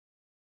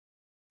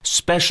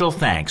Special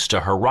thanks to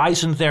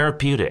Horizon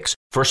Therapeutics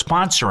for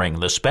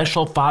sponsoring the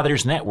Special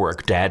Fathers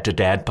Network Dad to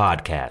Dad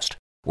podcast,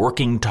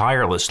 working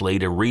tirelessly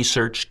to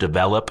research,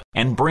 develop,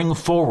 and bring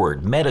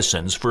forward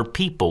medicines for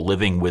people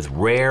living with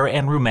rare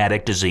and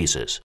rheumatic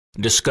diseases.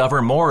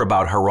 Discover more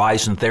about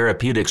Horizon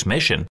Therapeutics'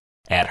 mission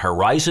at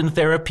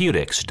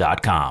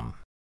horizontherapeutics.com.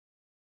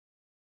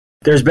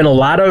 There's been a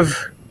lot of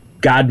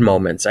God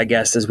moments, I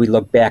guess, as we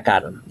look back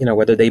at him. You know,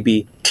 whether they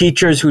be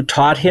teachers who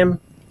taught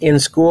him in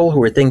school who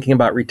were thinking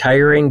about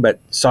retiring but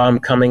saw him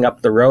coming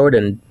up the road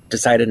and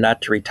decided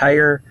not to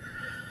retire,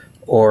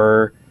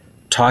 or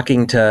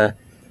talking to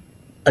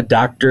a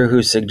doctor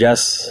who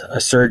suggests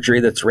a surgery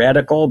that's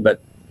radical but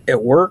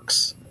it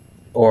works,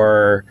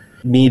 or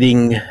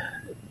meeting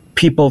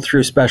people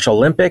through Special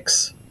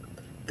Olympics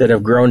that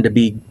have grown to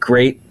be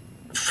great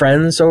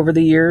friends over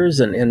the years,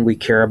 and we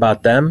care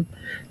about them.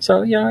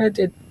 So, you know,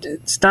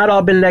 it's not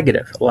all been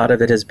negative. A lot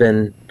of it has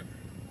been,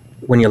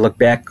 when you look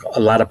back,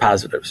 a lot of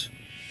positives.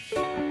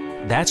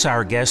 That's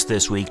our guest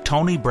this week,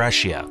 Tony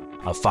Brescia,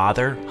 a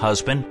father,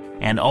 husband,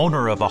 and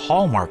owner of a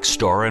Hallmark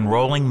store in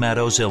Rolling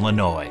Meadows,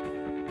 Illinois.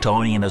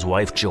 Tony and his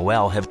wife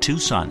Joelle have two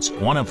sons,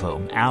 one of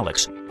whom,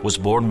 Alex, was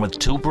born with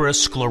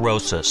tuberous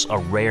sclerosis, a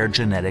rare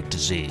genetic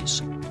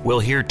disease. We'll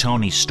hear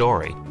Tony's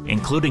story,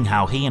 including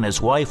how he and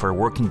his wife are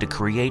working to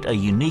create a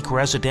unique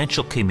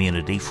residential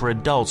community for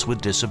adults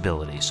with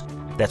disabilities.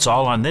 That's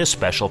all on this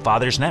Special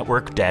Fathers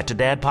Network Dad to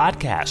Dad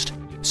podcast.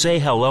 Say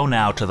hello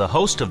now to the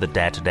host of the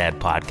Dad to Dad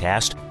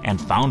podcast and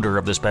founder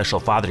of the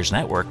Special Fathers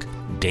Network,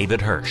 David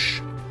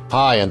Hirsch.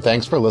 Hi, and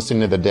thanks for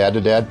listening to the Dad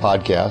to Dad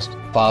podcast,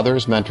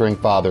 Fathers Mentoring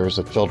Fathers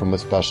of Children with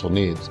Special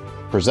Needs,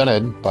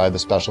 presented by the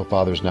Special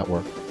Fathers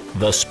Network.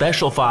 The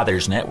Special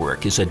Fathers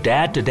Network is a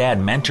dad-to-dad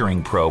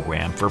mentoring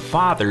program for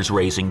fathers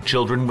raising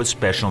children with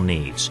special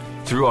needs.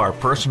 Through our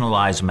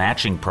personalized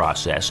matching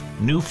process,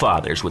 new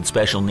fathers with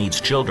special needs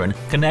children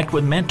connect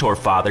with mentor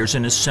fathers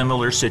in a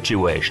similar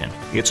situation.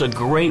 It's a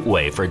great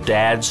way for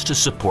dads to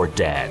support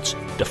dads.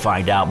 To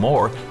find out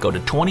more, go to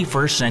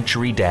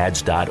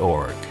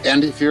 21stcenturydads.org.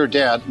 And if you're a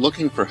dad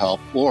looking for help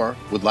or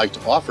would like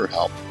to offer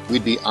help,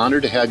 we'd be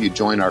honored to have you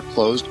join our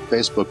closed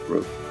Facebook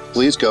group.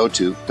 Please go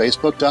to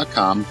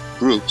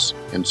facebook.com/groups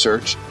and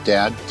search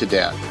Dad to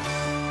Dad.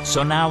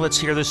 So now let's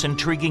hear this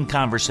intriguing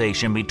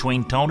conversation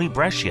between Tony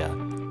Brescia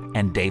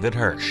and David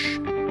Hirsch.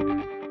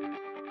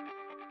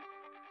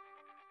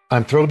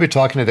 I'm thrilled to be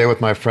talking today with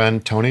my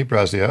friend Tony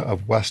Brescia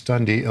of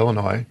west-dundee,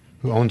 Illinois,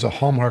 who owns a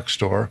Hallmark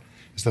store,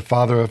 is the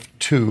father of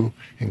two,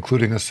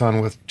 including a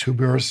son with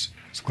tuberous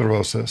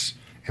sclerosis,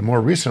 and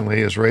more recently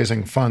is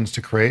raising funds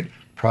to create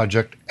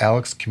Project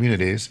Alex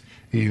Communities,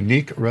 a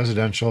unique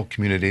residential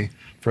community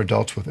for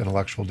adults with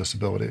intellectual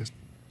disabilities.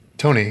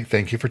 Tony,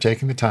 thank you for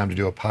taking the time to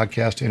do a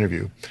podcast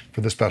interview for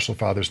the Special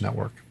Fathers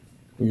Network.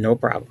 No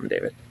problem,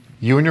 David.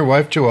 You and your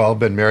wife, Joelle, have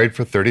been married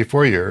for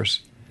 34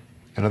 years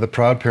and are the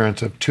proud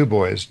parents of two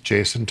boys,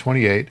 Jason,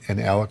 28,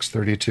 and Alex,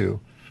 32,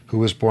 who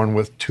was born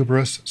with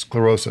tuberous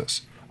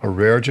sclerosis, a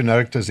rare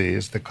genetic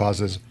disease that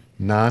causes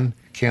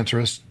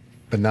non-cancerous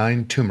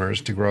benign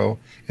tumors to grow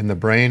in the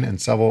brain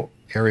and several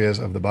areas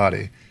of the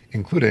body,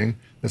 including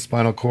the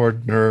spinal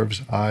cord,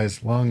 nerves,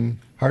 eyes, lung,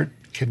 heart,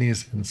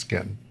 kidneys, and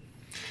skin.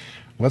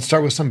 Let's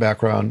start with some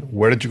background.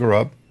 Where did you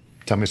grow up?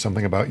 Tell me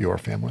something about your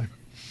family.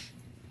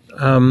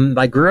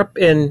 I grew up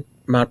in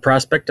Mount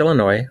Prospect,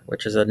 Illinois,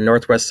 which is a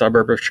northwest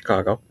suburb of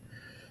Chicago.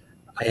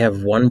 I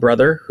have one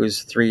brother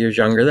who's 3 years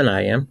younger than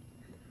I am.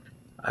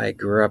 I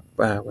grew up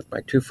with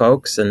my two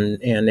folks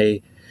and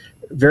a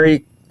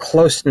very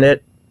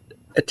close-knit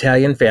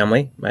Italian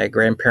family. My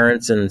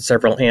grandparents and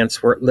several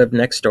aunts lived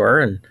next door,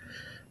 and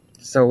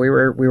so we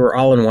were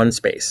all in one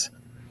space.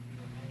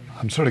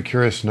 I'm sort of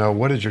curious to know,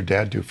 what did your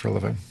dad do for a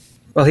living?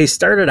 Well, he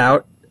started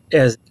out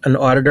as an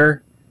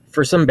auditor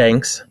for some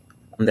banks,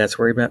 and that's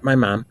where he met my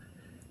mom.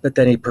 But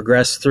then he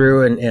progressed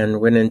through and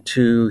went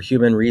into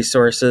human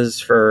resources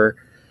for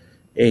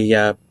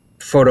a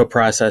photo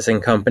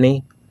processing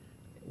company.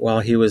 While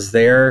he was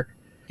there,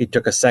 he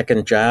took a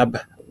second job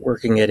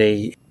working at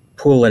a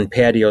pool and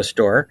patio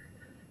store.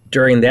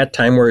 During that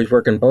time where he was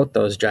working both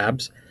those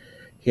jobs,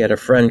 he had a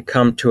friend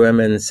come to him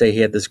and say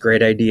he had this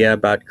great idea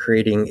about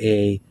creating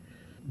a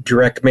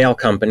direct mail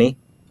company.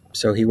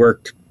 So he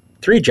worked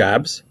 3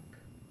 jobs,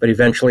 but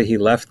eventually he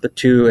left the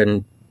 2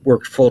 and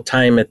worked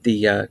full-time at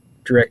the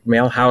direct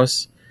mail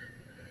house,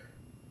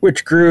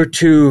 which grew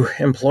to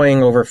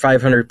employing over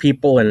 500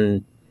 people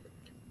and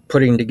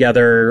putting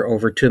together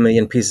over 2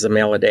 million pieces of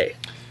mail a day.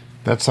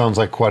 That sounds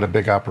like quite a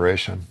big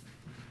operation.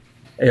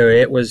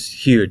 It was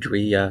huge.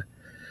 We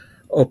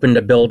opened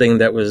a building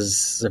that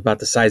was about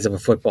the size of a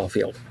football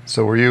field.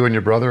 So were you and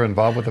your brother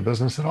involved with the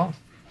business at all?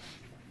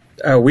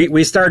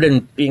 We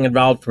started being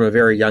involved from a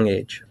very young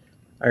age.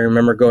 I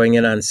remember going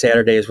in on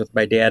Saturdays with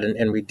my dad,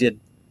 and we did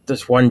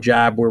this one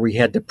job where we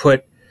had to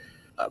put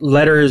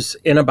letters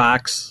in a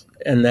box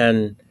and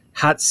then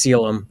hot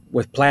seal them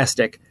with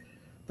plastic,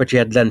 but you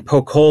had to then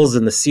poke holes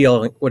in the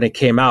seal when it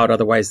came out,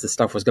 otherwise the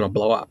stuff was going to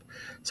blow up.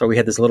 So we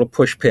had this little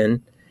push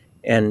pin,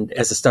 and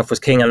as the stuff was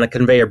king on the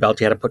conveyor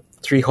belt, you had to put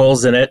 3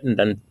 holes in it and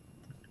then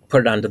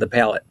put it onto the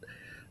pallet.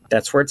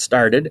 That's where it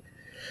started.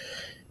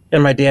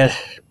 And my dad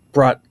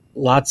brought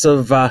lots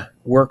of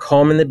work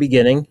home in the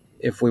beginning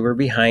if we were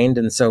behind.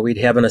 And so we'd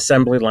have an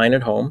assembly line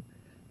at home.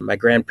 My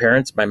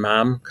grandparents, my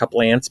mom, a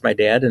couple aunts, my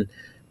dad, and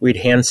we'd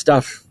hand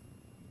stuff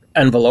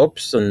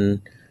envelopes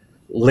and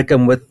lick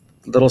them with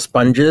little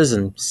sponges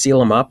and seal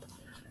them up.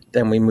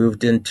 Then we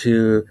moved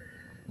into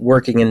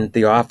working in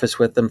the office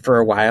with them for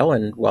a while.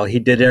 And while he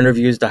did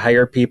interviews to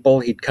hire people,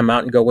 he'd come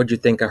out and go, what'd you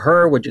think of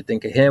her? What'd you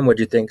think of him? What'd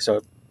you think?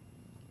 So,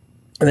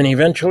 and then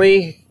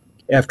eventually,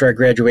 after I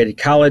graduated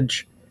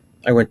college,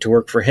 I went to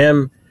work for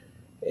him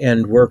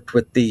and worked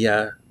with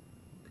the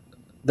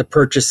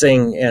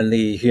purchasing and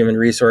the human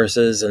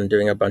resources and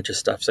doing a bunch of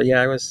stuff. So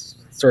yeah, I was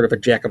sort of a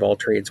jack of all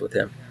trades with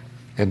him.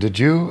 And did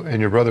you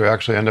and your brother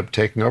actually end up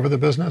taking over the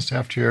business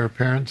after your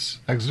parents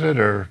exited,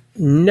 or?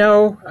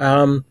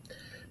 No,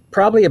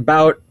 probably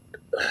about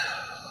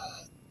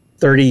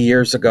 30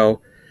 years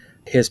ago,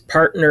 his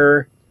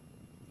partner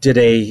did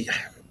a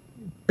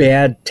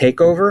bad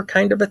takeover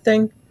kind of a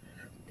thing.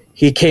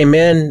 He came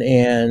in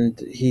and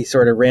he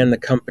sort of ran the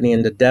company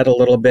into debt a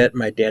little bit.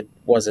 My dad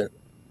wasn't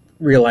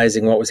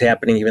realizing what was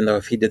happening, even though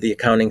if he did the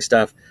accounting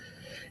stuff.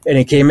 And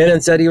he came in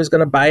and said he was going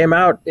to buy him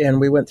out.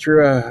 And we went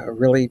through a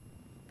really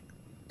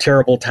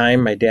terrible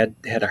time. My dad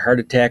had a heart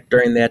attack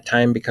during that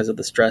time because of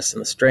the stress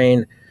and the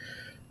strain,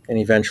 and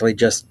eventually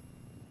just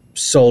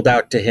sold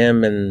out to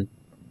him, and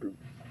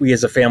we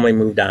as a family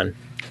moved on.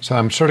 So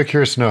I'm sort of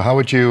curious to know, how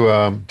would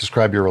you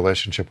describe your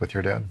relationship with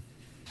your dad?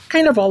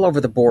 Kind of all over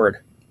the board.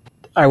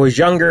 I was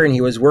younger and he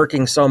was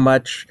working so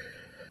much.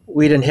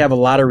 We didn't have a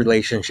lot of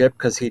relationship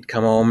because he'd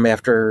come home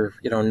after,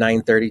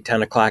 9:30,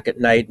 10 o'clock at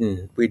night,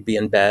 and we'd be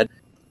in bed.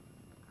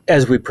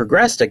 As we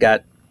progressed, it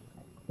got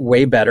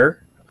way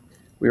better.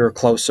 We were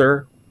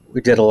closer. We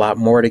did a lot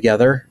more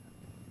together.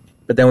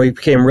 But then we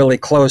became really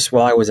close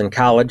while I was in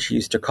college. He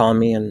used to call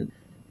me and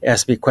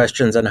ask me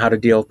questions on how to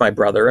deal with my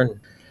brother. And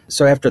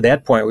so after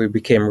that point, we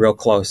became real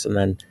close. And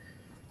then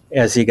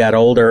as he got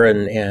older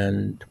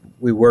and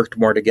we worked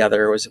more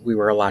together, we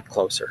were a lot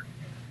closer.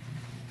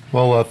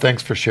 Well,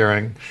 thanks for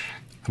sharing.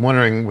 I'm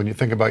wondering, when you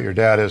think about your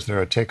dad, is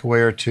there a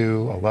takeaway or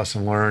two, a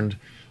lesson learned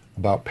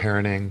about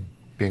parenting,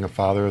 being a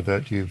father,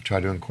 that you've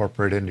tried to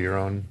incorporate into your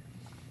own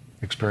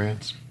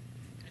experience?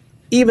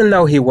 Even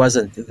though he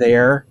wasn't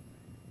there,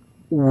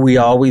 we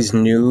always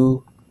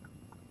knew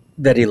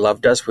that he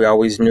loved us. We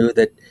always knew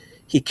that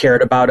he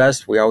cared about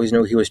us. We always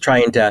knew he was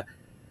trying to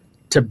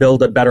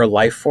build a better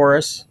life for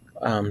us.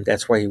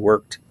 That's why he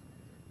worked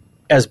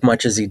as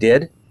much as he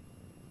did.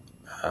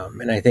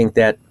 And I think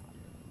that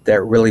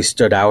really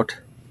stood out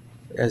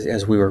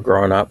as we were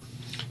growing up.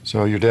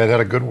 So your dad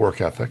had a good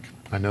work ethic.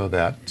 I know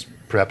that. It's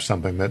perhaps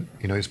something that,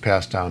 he's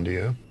passed down to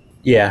you.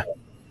 Yeah.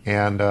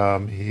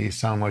 And he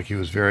sounded like he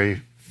was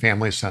very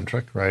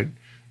family-centric, right?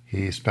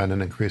 He spent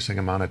an increasing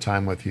amount of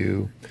time with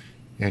you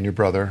and your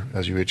brother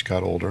as you each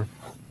got older.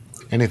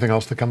 Anything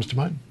else that comes to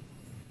mind?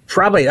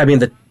 Probably. I mean,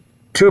 the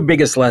two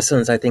biggest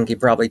lessons I think he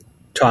probably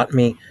taught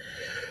me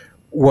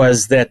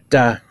was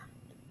that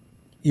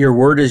your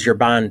word is your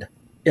bond.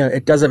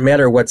 It doesn't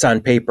matter what's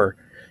on paper.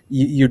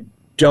 You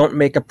don't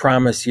make a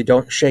promise. You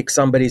don't shake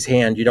somebody's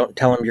hand. You don't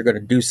tell them you're going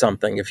to do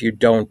something if you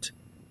don't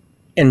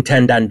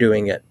intend on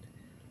doing it.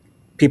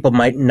 People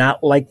might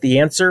not like the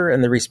answer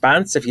and the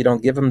response if you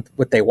don't give them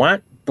what they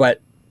want,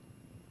 but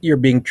you're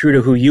being true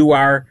to who you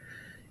are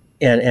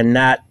and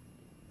not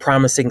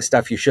promising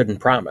stuff you shouldn't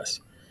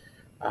promise.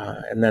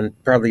 And then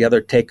probably the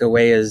other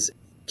takeaway is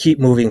keep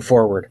moving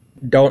forward.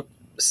 Don't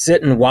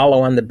sit and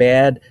wallow on the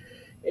bad,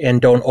 and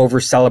don't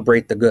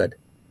over-celebrate the good,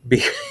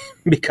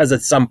 because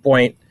at some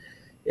point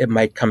it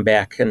might come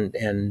back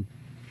and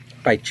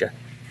bite you.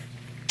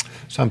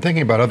 So I'm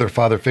thinking about other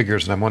father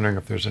figures, and I'm wondering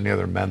if there's any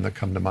other men that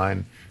come to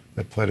mind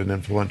that played an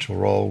influential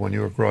role when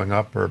you were growing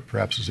up, or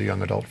perhaps as a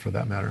young adult for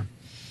that matter.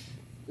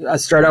 I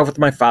start out with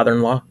my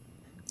father-in-law.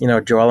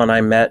 Joelle and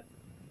I met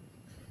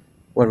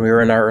when we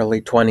were in our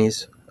early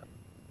 20s.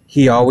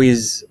 He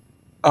always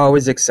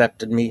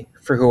accepted me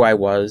for who I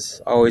was,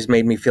 always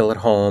made me feel at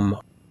home,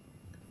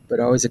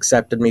 but always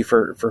accepted me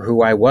for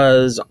who I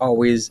was,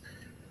 always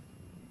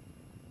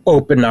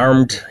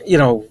open-armed,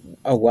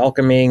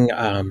 welcoming.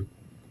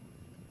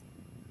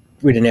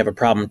 We didn't have a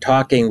problem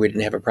talking. We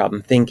didn't have a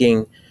problem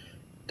thinking,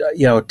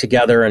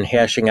 together and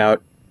hashing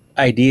out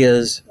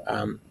ideas.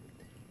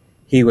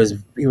 He was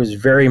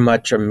very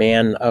much a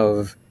man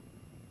of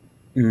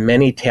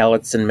many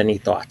talents and many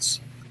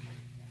thoughts.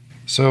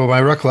 So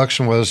my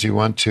recollection was you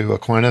went to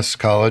Aquinas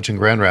College in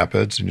Grand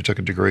Rapids and you took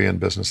a degree in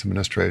business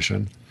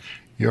administration.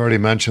 You already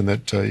mentioned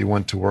that you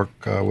went to work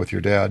with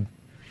your dad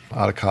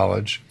out of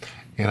college.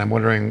 And I'm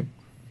wondering,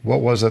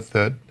 what was it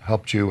that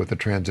helped you with the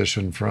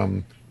transition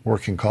from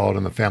working, call it,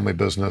 in the family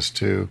business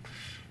to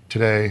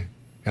today,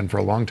 and for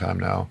a long time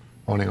now,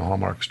 owning a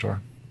Hallmark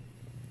store?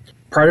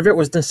 Part of it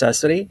was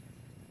necessity,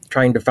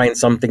 trying to find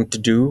something to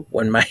do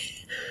when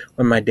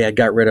my dad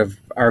got rid of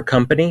our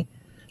company.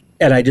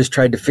 And I just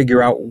tried to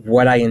figure out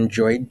what I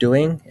enjoyed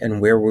doing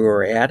and where we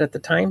were at the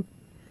time.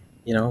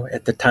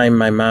 At the time,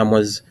 my mom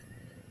was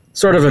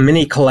sort of a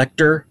mini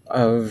collector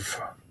of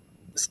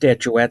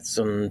statuettes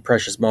and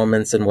precious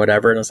moments and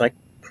whatever. And I was like,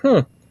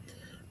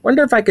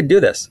 wonder if I could do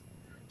this.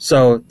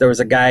 So there was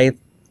a guy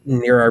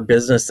near our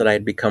business that I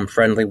had become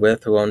friendly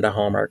with who owned a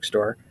Hallmark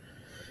store.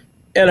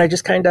 And I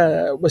just kind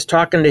of was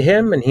talking to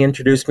him, and he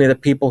introduced me to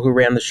people who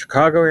ran the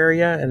Chicago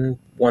area, and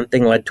one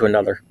thing led to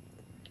another.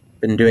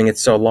 Been doing it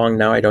so long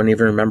now, I don't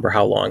even remember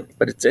how long.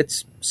 But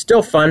it's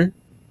still fun,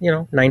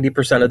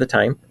 90% of the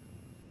time.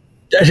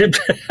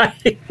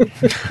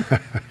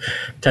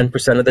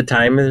 10% of the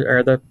time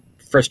are the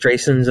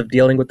frustrations of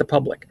dealing with the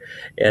public.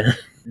 And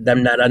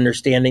them not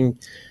understanding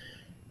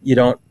you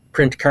don't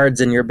print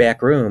cards in your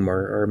back room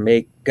or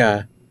make...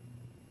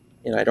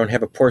 I don't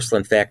have a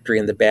porcelain factory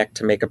in the back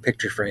to make a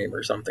picture frame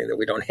or something that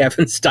we don't have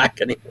in stock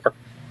anymore.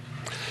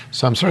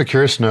 So I'm sort of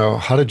curious to know,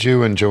 how did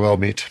you and Joelle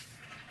meet?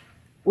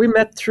 We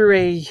met through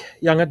a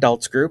young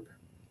adults group.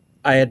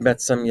 I had met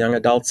some young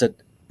adults at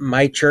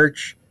my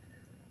church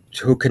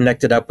who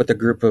connected up with a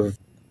group of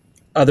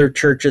other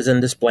churches in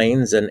Des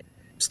Plaines and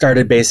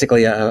started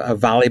basically a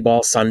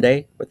volleyball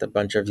Sunday with a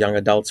bunch of young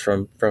adults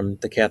from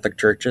the Catholic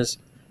churches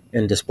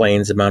in Des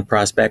Plaines and Mount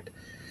Prospect.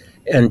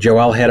 And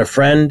Joelle had a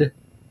friend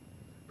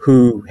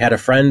who had a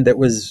friend that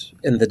was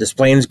in the Des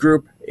Plaines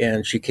group,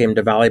 and she came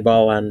to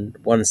volleyball on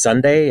one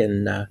Sunday.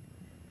 And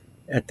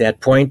at that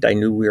point, I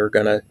knew we were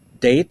going to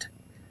date,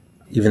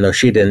 even though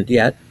she didn't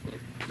yet.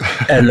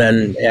 And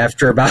then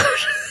after about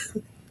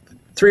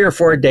 3 or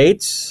 4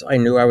 dates, I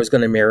knew I was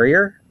going to marry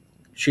her.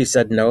 She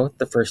said no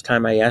the first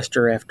time I asked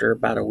her after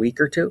about a week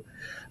or two.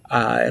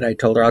 And I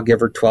told her I'll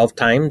give her 12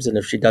 times, and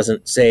if she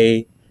doesn't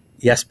say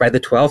yes by the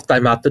 12th,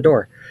 I'm out the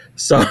door.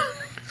 So...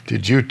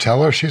 Did you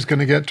tell her she's going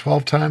to get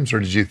 12 times, or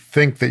did you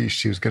think that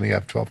she was going to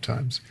have 12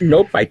 times?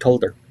 Nope, I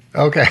told her.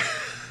 Okay.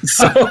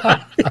 So,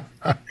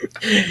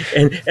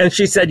 and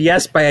she said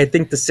yes by, I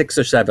think, the 6th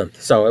or 7th,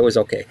 so it was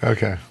okay.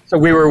 Okay. So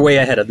we were way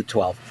ahead of the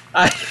 12.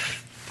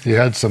 You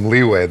had some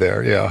leeway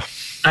there, yeah.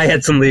 I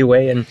had some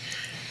leeway, and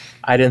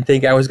I didn't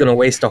think I was going to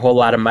waste a whole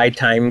lot of my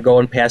time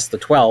going past the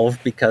 12,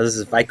 because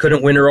if I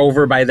couldn't win her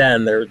over by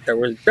then, there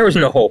was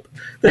no hope.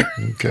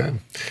 Okay.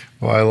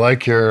 Well, I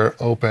like your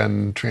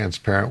open,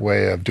 transparent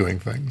way of doing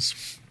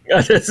things.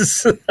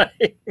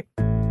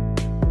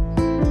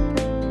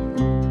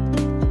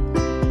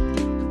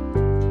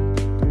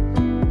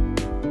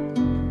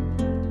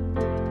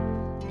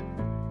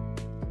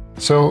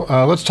 So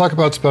let's talk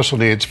about special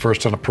needs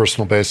first on a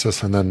personal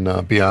basis and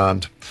then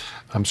beyond.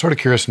 I'm sort of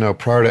curious to know,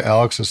 prior to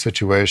Alex's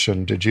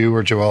situation, did you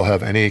or Joelle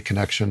have any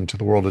connection to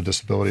the world of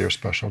disability or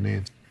special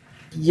needs?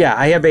 Yeah,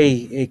 I have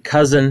a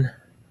cousin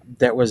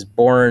that was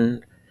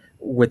born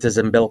with his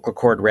umbilical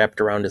cord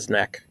wrapped around his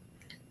neck.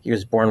 He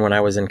was born when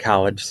I was in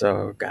college,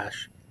 so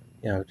gosh,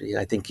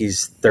 I think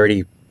he's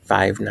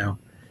 35 now.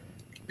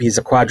 He's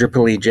a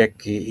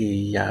quadriplegic.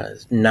 He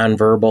is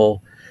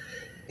nonverbal.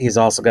 He's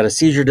also got a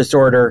seizure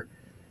disorder.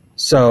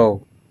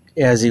 So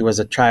as he was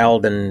a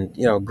child and,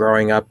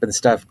 growing up and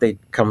stuff, they'd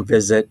come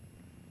visit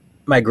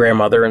my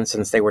grandmother. And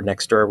since they were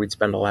next door, we'd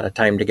spend a lot of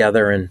time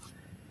together. And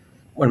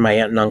when my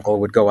aunt and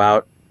uncle would go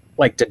out,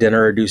 like to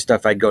dinner or do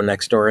stuff, I'd go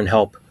next door and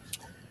help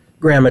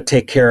Grandma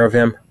take care of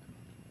him.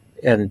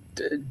 And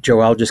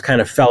Joelle just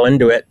kind of fell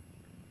into it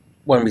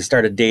when we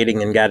started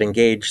dating and got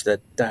engaged,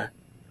 that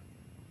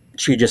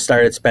she just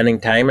started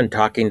spending time and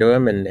talking to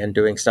him and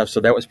doing stuff.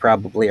 So that was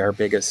probably our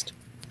biggest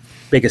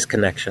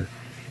connection.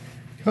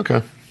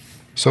 Okay.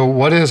 So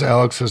what is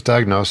Alex's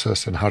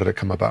diagnosis and how did it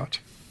come about?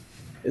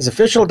 His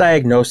official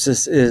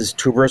diagnosis is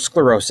tuberous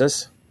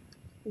sclerosis.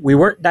 We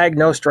weren't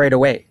diagnosed right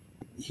away.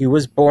 He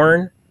was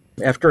born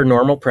after a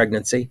normal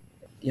pregnancy.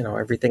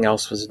 Everything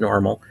else was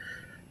normal.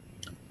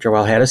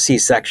 Joelle had a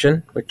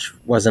C-section, which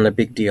wasn't a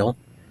big deal.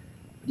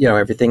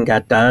 Everything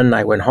got done.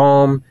 I went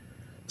home,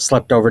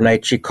 slept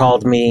overnight. She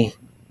called me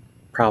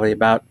probably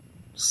about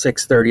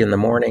 6:30 in the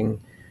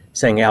morning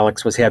saying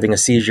Alex was having a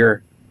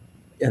seizure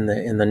in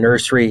the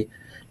nursery.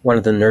 One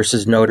of the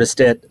nurses noticed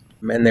it,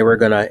 and they were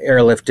going to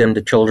airlift him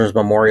to Children's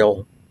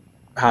Memorial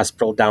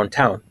Hospital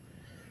downtown.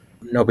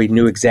 Nobody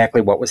knew exactly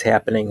what was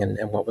happening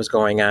and what was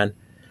going on.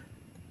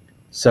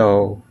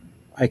 So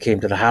I came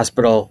to the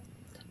hospital.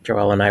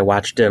 Joelle and I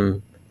watched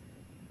him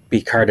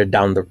be carted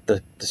down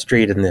the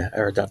street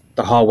the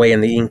hallway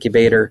in the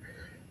incubator.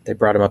 They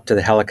brought him up to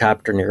the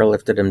helicopter and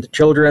airlifted him to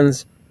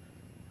Children's.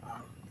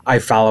 I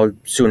followed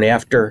soon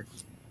after.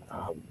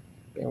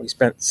 We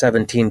spent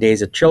 17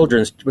 days at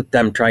Children's with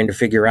them trying to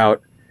figure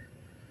out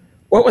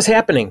what was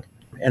happening,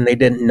 and they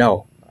didn't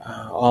know.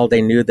 All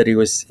they knew that he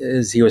was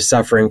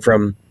suffering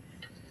from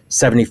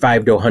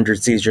 75 to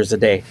 100 seizures a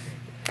day.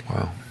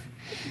 Wow.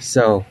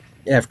 So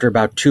after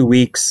about 2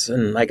 weeks,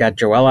 and I got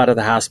Joelle out of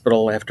the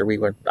hospital after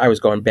I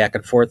was going back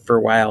and forth for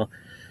a while.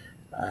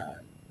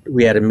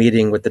 We had a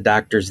meeting with the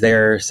doctors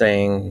there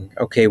saying,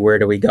 okay, where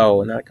do we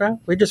go? And they're like, well,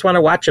 we just want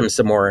to watch him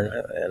some more.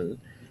 And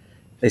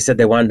they said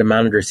they wanted to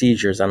monitor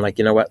seizures. I'm like,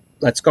 you know what?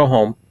 Let's go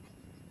home.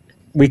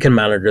 We can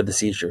monitor the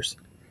seizures.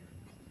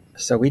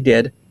 So we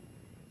did.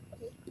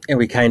 And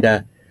we kind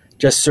of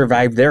just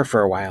survived there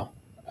for a while.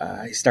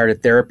 I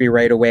started therapy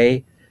right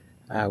away.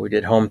 We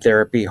did home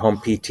therapy,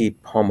 home PT,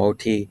 home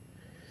OT.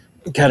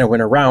 Kind of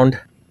went around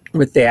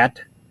with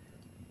that.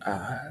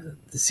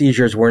 The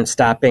seizures weren't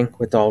stopping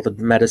with all the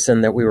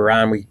medicine that we were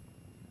on. We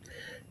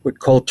would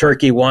cold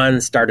turkey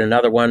one, start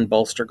another one,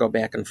 bolster, go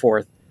back and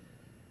forth.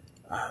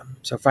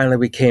 So finally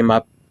we came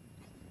up.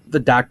 The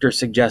doctor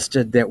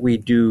suggested that we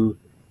do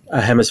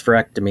a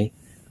hemispherectomy,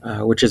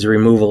 which is a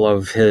removal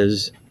of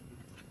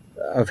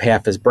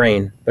half his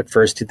brain. But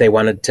first they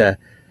wanted to.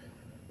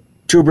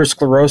 Tuberous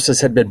sclerosis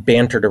had been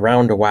bantered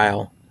around a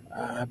while,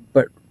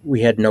 but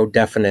we had no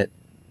definite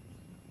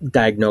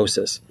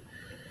diagnosis.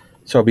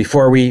 So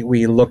before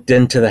we looked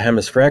into the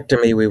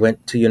hemispherectomy, we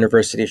went to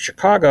University of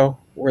Chicago,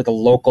 where the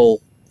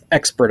local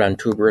expert on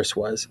tuberous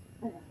was.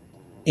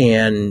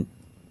 And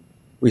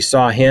we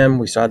saw him,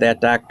 we saw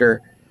that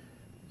doctor,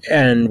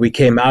 and we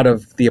came out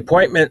of the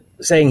appointment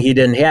saying he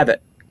didn't have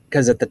it.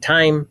 Because at the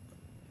time,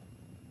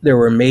 there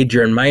were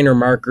major and minor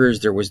markers,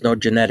 there was no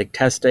genetic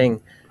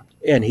testing,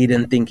 and he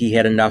didn't think he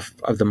had enough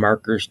of the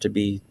markers to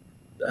be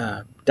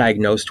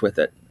diagnosed with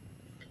it.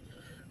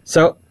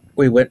 So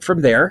we went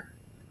from there,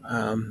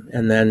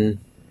 and then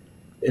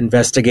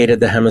investigated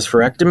the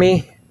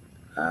hemispherectomy,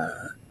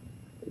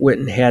 went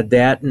and had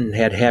that and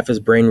had half his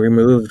brain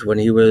removed when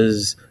he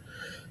was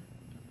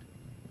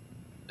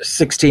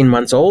 16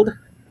 months old.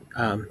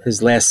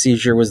 His last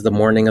seizure was the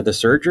morning of the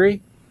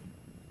surgery.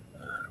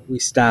 We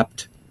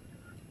stopped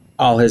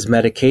all his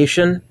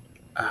medication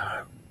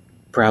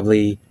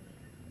probably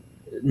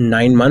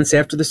 9 months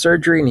after the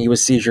surgery, and he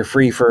was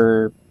seizure-free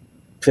for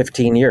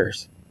 15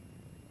 years.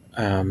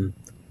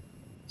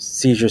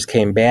 Seizures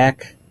came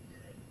back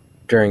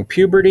during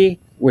puberty,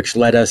 which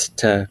led us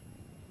to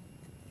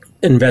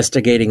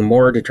investigating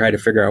more to try to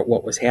figure out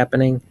what was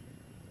happening.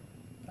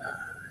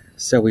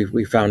 So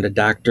we found a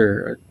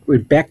doctor. We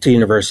went back to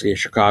University of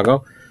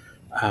Chicago,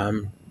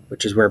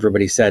 which is where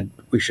everybody said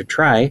we should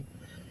try,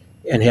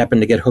 and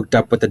happened to get hooked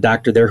up with a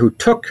doctor there who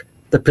took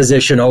the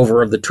position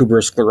over of the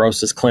tuberous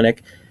sclerosis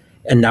clinic,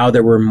 and now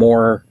there were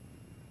more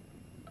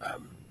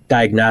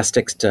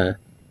diagnostics to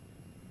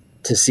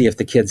see if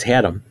the kids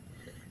had them.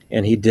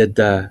 And he did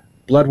the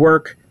blood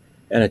work,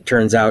 and it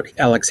turns out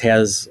Alex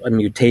has a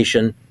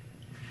mutation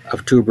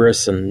of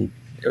tuberous, and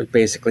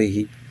basically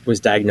he was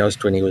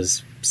diagnosed when he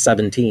was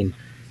 17.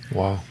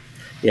 Wow.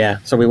 Yeah,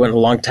 so we went a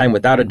long time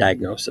without a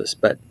diagnosis,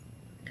 but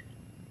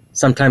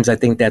sometimes I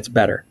think that's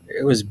better.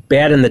 It was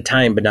bad in the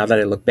time, but now that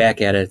I look back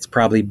at it, it's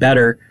probably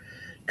better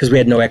because we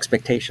had no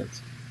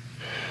expectations.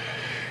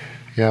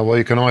 Yeah, well,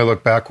 you can only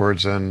look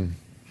backwards and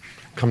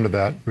come to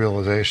that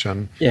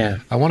realization. Yeah.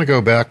 I want to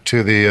go back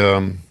to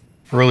the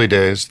early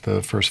days,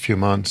 the first few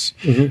months.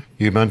 Mm-hmm.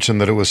 You mentioned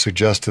that it was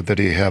suggested that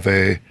he have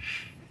a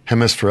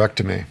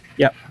hemispherectomy.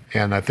 Yep.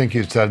 And I think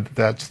you said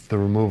that's the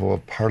removal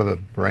of part of the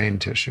brain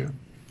tissue.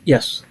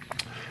 Yes.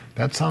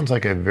 That sounds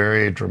like a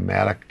very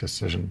dramatic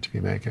decision to be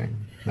making.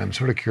 And I'm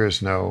sort of curious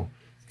to know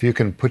if you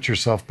can put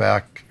yourself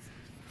back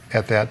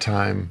at that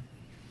time.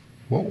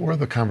 What were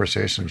the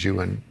conversations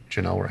you and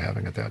Janelle were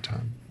having at that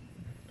time?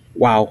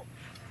 Wow.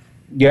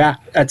 Yeah,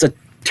 that's a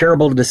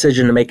terrible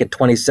decision to make at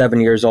 27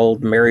 years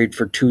old, married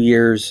for 2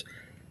 years,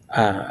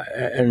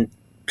 and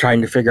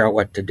trying to figure out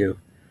what to do.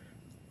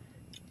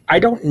 I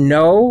don't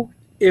know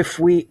if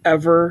we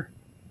ever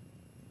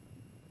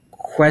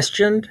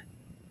questioned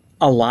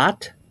a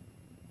lot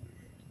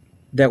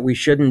that we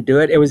shouldn't do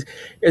it. It was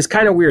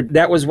kind of weird.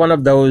 That was one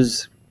of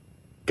those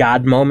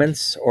God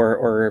moments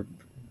or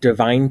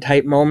divine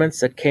type moments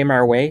that came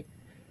our way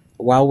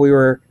while we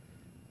were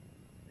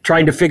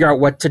trying to figure out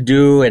what to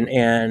do,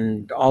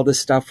 and all this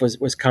stuff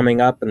was coming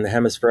up, and the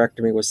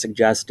hemispherectomy was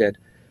suggested.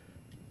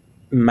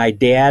 My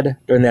dad,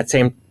 during that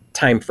same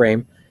time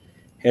frame,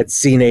 had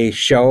seen a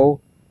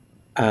show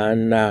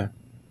on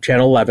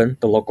Channel 11,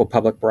 the local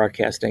public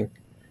broadcasting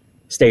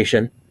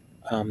station.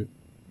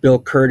 Bill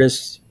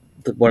Curtis,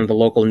 one of the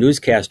local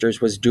newscasters,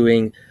 was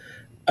doing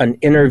an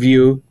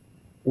interview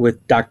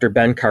with Dr.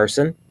 Ben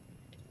Carson,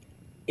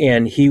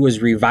 and he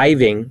was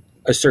reviving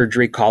a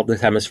surgery called the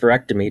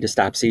hemispherectomy to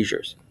stop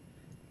seizures.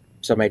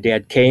 So my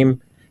dad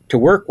came to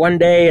work one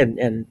day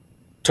and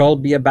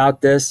told me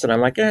about this, and I'm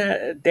like,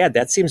 Dad,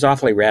 that seems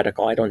awfully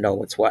radical. I don't know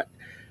what's what.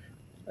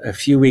 A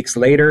few weeks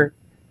later,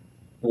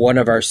 one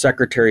of our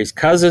secretary's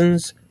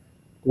cousins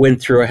went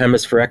through a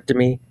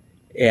hemispherectomy,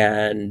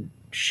 and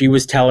she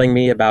was telling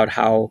me about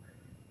how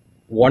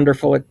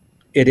wonderful it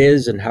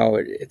is and how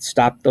it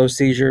stopped those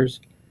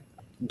seizures.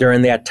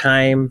 During that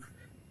time,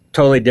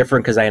 totally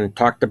different because I hadn't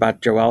talked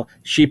about Joelle.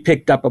 She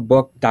picked up a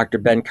book, Dr.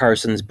 Ben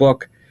Carson's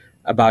book,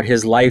 about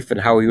his life and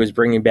how he was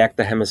bringing back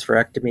the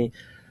hemispherectomy.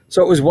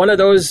 So it was one of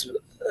those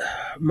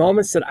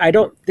moments that I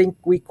don't think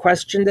we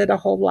questioned it a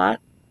whole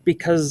lot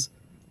because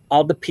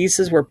all the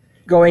pieces were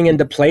going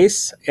into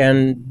place,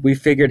 and we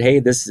figured, hey,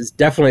 this is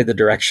definitely the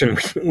direction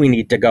we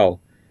need to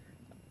go.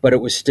 But it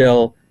was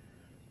still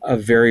a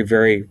very,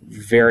 very,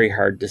 very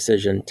hard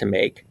decision to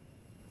make.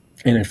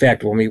 And in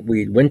fact, when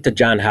we went to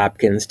Johns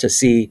Hopkins to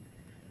see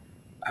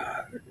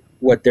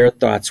what their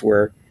thoughts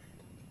were,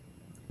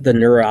 the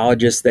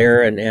neurologist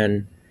there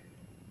and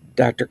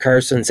Dr.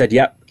 Carson said,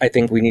 yep, I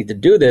think we need to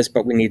do this,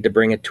 but we need to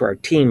bring it to our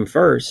team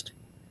first.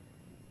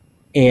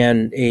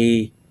 And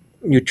a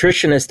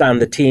nutritionist on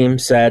the team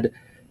said,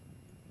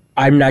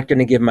 I'm not going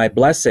to give my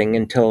blessing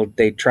until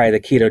they try the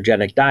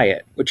ketogenic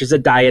diet, which is a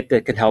diet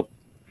that can help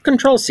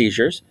control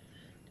seizures.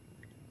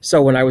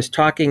 So when I was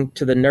talking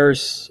to the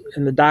nurse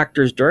and the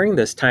doctors during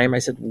this time, I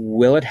said,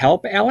 will it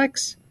help,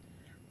 Alex?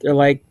 They're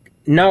like,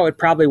 no, it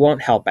probably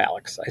won't help,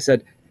 Alex. I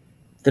said,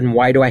 then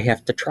why do I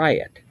have to try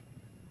it?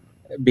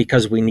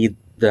 Because we need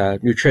the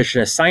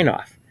nutritionist sign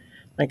off.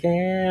 Like,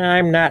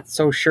 I'm not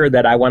so sure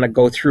that I want to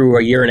go through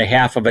a year and a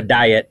half of a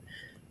diet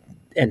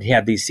and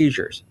have these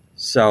seizures.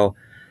 So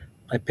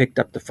I picked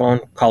up the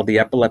phone, called the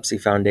Epilepsy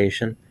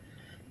Foundation,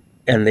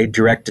 and they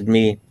directed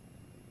me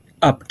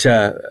up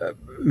to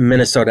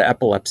Minnesota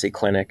Epilepsy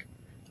Clinic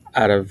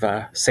out of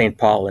St.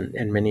 Paul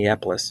and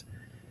Minneapolis.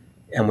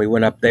 And we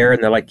went up there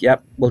and they're like,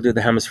 yep, we'll do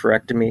the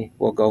hemispherectomy.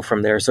 We'll go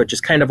from there. So it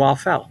just kind of all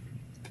fell.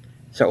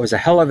 So it was a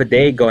hell of a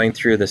day going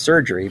through the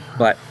surgery,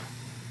 but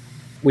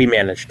we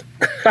managed.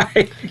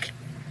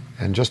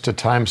 And just to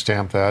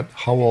timestamp that,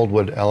 how old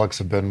would Alex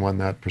have been when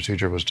that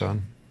procedure was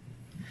done?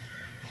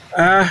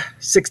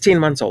 16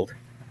 months old.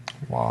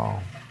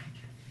 Wow.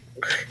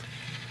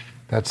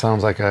 That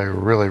sounds like a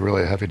really,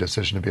 really heavy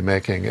decision to be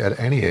making at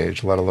any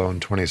age, let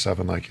alone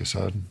 27, like you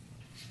said.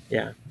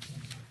 Yeah.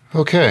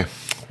 Okay.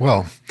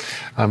 Well,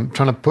 I'm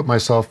trying to put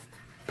myself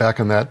back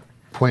in that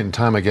point in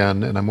time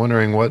again, and I'm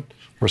wondering what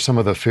were some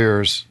of the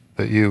fears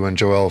that you and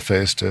Joelle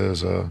faced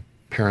as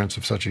parents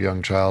of such a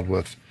young child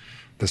with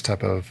this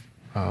type of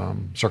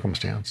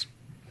circumstance?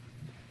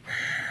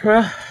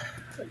 Well,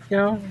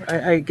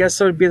 I guess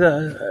it would be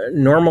the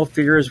normal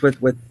fears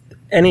with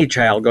any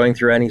child going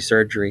through any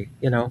surgery.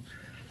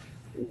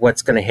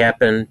 What's going to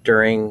happen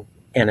during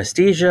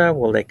anesthesia?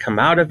 Will they come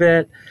out of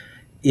it?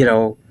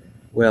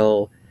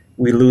 Will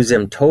we lose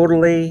him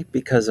totally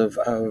because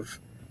of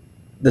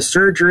the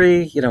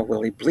surgery?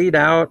 Will he bleed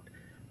out?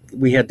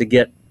 We had to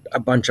get a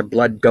bunch of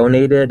blood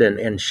donated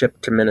and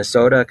shipped to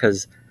Minnesota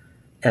because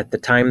at the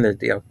time,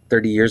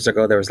 30 years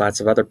ago, there was lots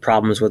of other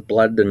problems with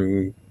blood,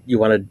 and you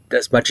wanted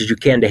as much as you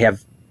can to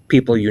have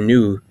people you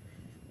knew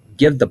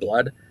give the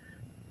blood.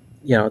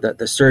 That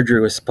the surgery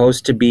was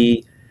supposed to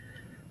be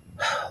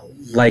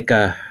like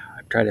a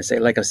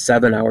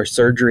 7-hour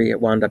surgery.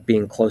 It wound up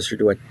being closer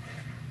to a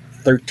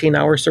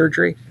 13-hour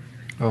surgery.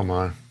 Oh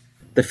my.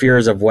 The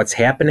fears of what's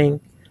happening,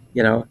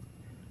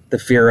 the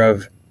fear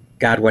of,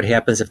 God, what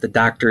happens if the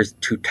doctor is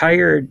too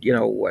tired?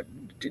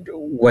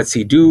 What's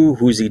he do?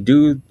 Who's he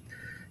do?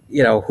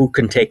 Who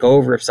can take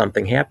over if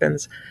something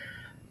happens?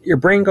 Your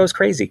brain goes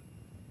crazy,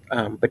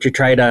 but you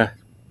try to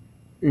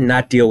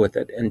not deal with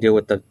it and deal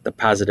with the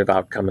positive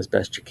outcome as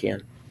best you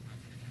can.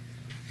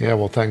 Yeah,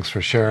 well, thanks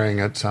for sharing.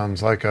 It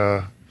sounds like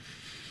a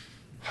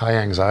high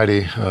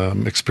anxiety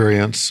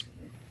experience.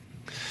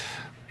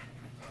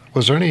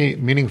 Was there any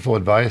meaningful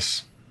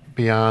advice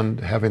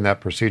beyond having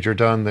that procedure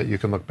done that you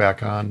can look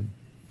back on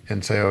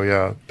and say, oh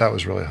yeah, that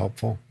was really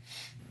helpful?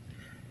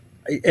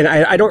 And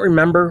I don't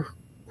remember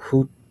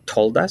who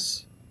told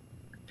us,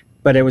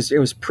 but it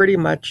was pretty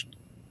much,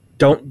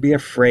 don't be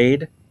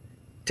afraid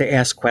to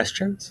ask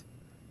questions.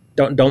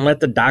 Don't let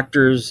the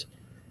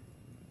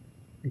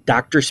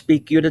doctor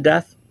speak you to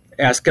death.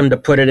 Ask him to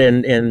put it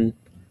in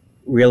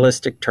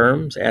realistic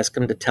terms. Ask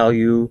him to tell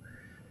you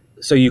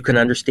so you can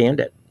understand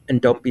it. And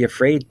don't be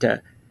afraid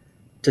to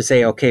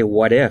say, okay,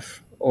 what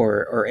if,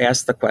 or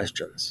ask the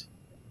questions.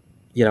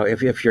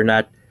 If you're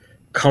not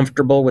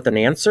comfortable with an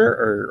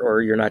answer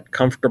or you're not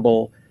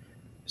comfortable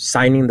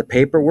signing the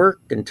paperwork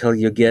until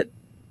you get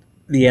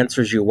the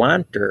answers you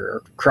want,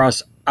 or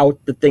cross out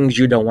the things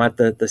you don't want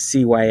the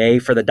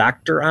CYA for the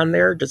doctor on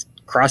there, just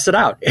cross it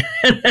out.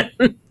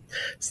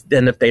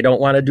 Then if they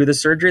don't want to do the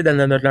surgery, then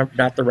they're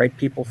not the right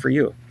people for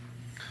you.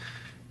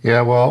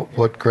 Yeah, well,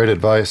 what great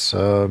advice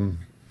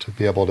to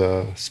be able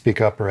to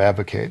speak up or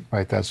advocate,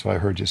 right? That's what I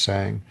heard you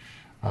saying.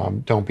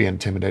 Don't be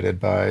intimidated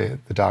by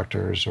the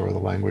doctors or the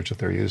language that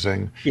they're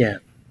using. Yeah.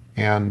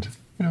 And,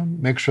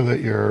 make sure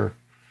that you're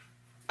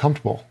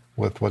comfortable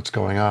with what's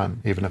going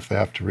on, even if they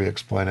have to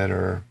re-explain it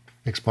or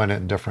explain it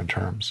in different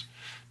terms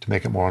to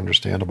make it more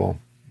understandable.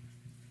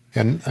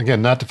 And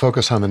again, not to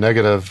focus on the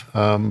negative,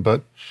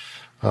 but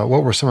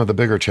what were some of the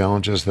bigger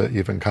challenges that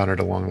you've encountered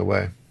along the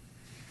way?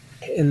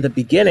 In the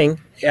beginning,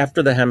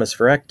 after the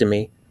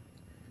hemispherectomy,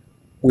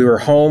 we were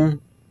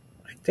home,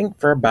 I think,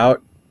 for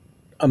about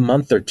a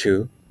month or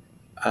two,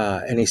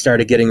 and he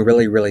started getting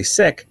really, really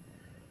sick.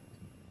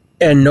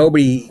 And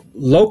nobody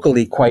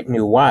locally quite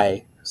knew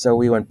why. So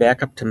we went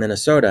back up to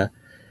Minnesota,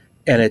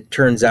 and it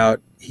turns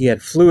out he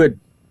had fluid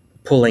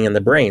pooling in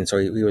the brain. So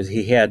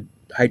he had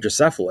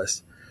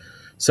hydrocephalus.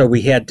 So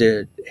we had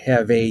to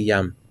have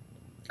a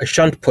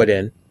shunt put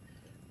in,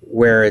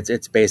 where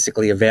it's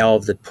basically a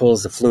valve that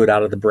pulls the fluid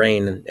out of the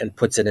brain and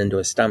puts it into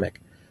his stomach.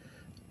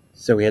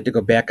 So we had to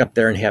go back up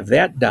there and have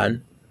that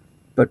done.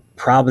 But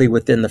probably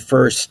within the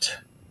first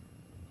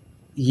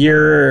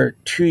year,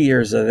 2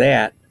 years of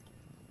that,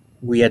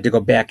 we had to go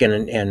back in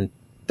and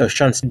those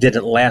shunts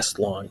didn't last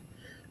long.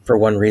 for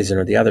one reason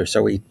or the other.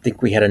 So we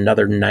think we had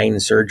another 9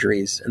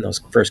 surgeries in those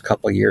first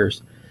couple of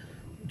years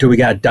till we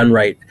got it done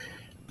right.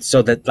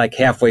 So that like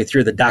halfway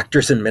through, the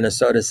doctors in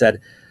Minnesota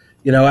said,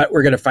 you know what,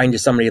 we're going to find you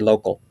somebody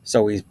local.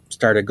 So we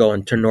started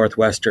going to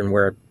Northwestern,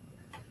 where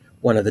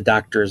one of the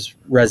doctor's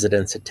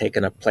residents had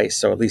taken a place.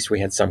 So at least we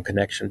had some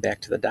connection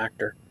back to the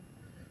doctor.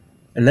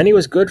 And then he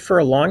was good for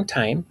a long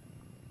time.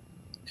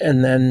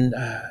 And then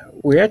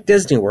we were at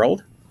Disney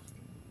World,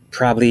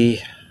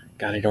 probably,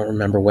 God, I don't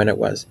remember when it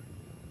was.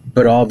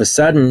 But all of a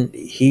sudden,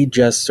 he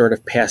just sort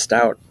of passed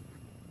out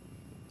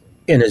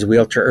in his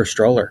wheelchair or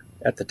stroller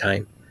at the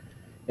time.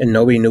 And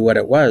nobody knew what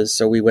it was.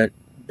 So we went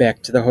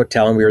back to the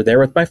hotel, and we were there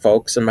with my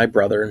folks and my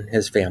brother and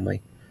his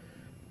family.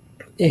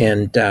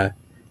 And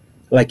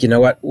like, you know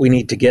what, we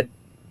need to get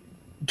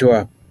to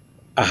a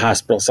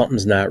hospital.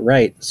 Something's not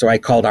right. So I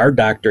called our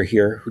doctor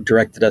here, who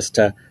directed us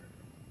to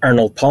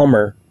Arnold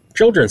Palmer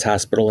Children's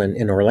Hospital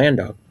in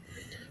Orlando.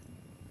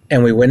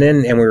 And we went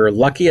in, and we were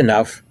lucky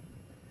enough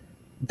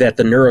that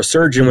the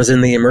neurosurgeon was in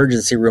the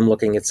emergency room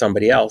looking at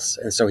somebody else.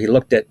 And so he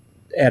looked at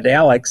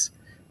Alex,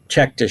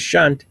 checked his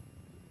shunt,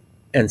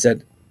 and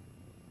said,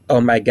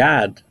 oh my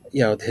God,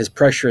 you know, his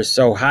pressure is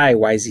so high.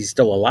 Why is he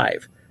still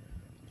alive?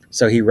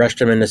 So he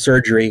rushed him into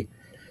surgery.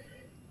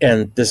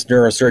 And this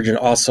neurosurgeon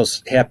also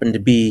happened to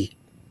be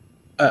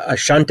a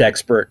shunt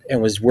expert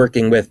and was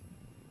working with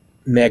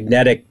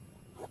magnetic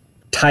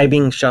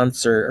timing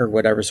shunts or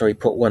whatever. So he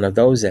put one of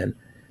those in.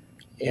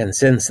 And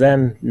since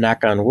then,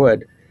 knock on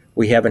wood,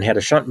 we haven't had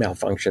a shunt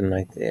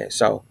malfunction.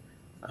 So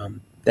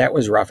that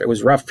was rough. It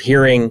was rough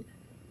hearing,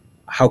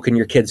 how can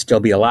your kid still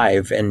be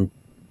alive? And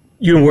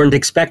you weren't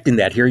expecting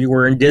that. Here you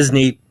were in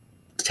Disney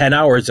 10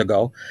 hours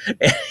ago,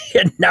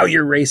 and now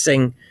you're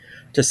racing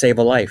to save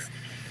a life.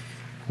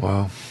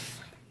 Wow.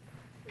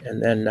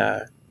 And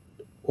then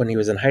when he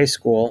was in high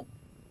school,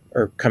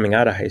 or coming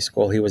out of high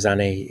school, he was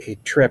on a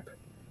trip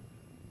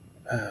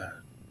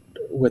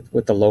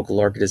with the local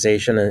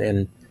organization,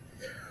 and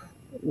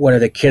one of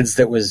the kids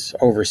that was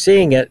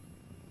overseeing it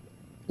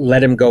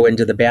let him go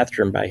into the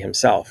bathroom by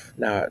himself.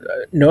 Now,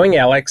 knowing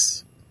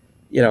Alex,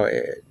 you know,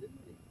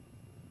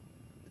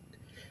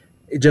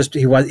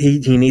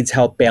 he needs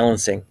help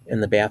balancing in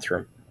the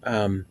bathroom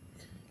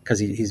because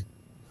he's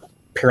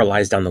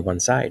paralyzed on the one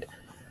side.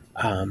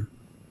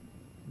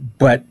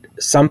 But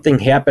something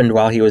happened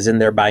while he was in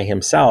there by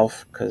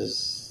himself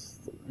because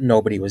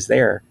nobody was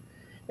there,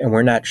 and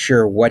we're not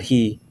sure what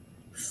he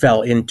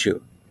fell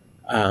into.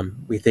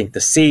 We think the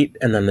seat,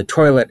 and then the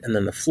toilet, and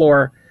then the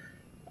floor.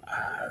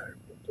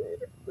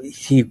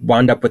 He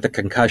wound up with a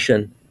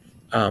concussion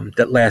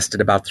that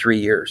lasted about 3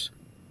 years.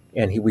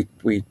 And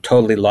we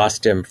totally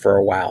lost him for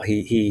a while.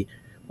 He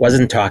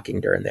wasn't talking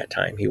during that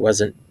time. He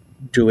wasn't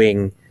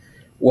doing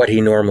what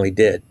he normally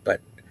did. But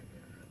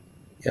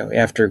you know,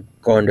 after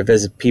going to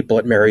visit people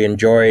at Marion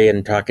Joy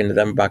and talking to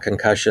them about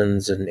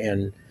concussions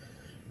and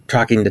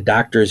talking to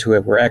doctors who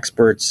were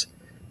experts,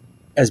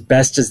 as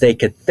best as they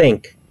could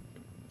think,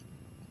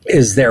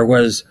 is there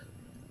was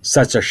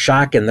such a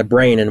shock in the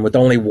brain, and with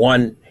only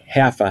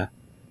half a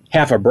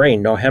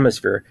brain, no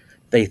hemisphere,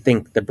 they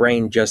think the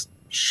brain just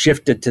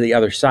shifted to the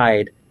other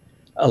side,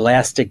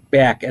 elastic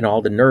back, and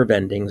all the nerve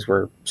endings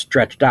were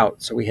stretched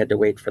out. So we had to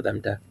wait for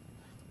them to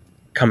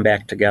come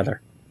back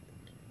together.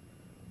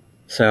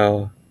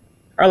 So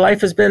our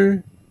life has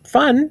been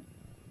fun,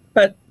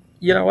 but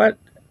you know what?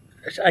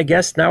 I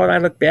guess now when I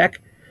look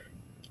back,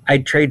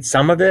 I'd trade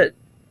some of it,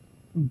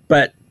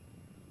 but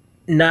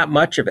not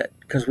much of it,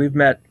 because we've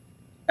met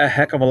a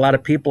heck of a lot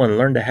of people and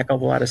learned a heck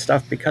of a lot of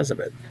stuff because of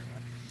it.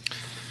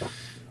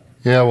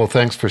 Yeah, well,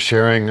 thanks for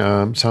sharing.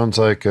 Sounds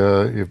like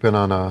you've been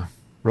on a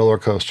roller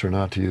coaster,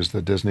 not to use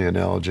the Disney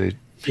analogy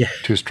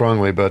too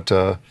strongly, but,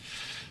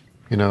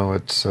 you know,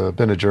 it's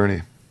been a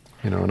journey,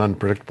 you know, an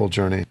unpredictable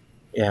journey.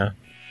 Yeah.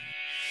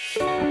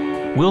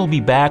 We'll be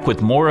back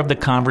with more of the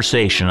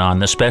conversation on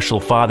the Special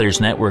Fathers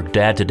Network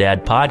Dad to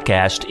Dad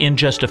podcast in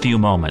just a few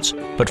moments.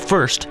 But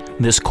first,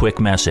 this quick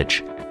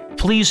message.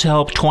 Please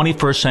help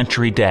 21st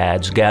Century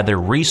Dads gather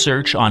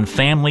research on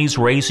families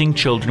raising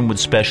children with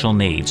special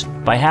needs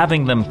by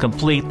having them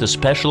complete the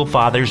Special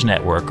Fathers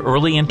Network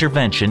Early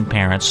Intervention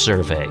Parents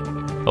Survey.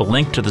 A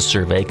link to the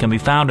survey can be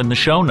found in the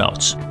show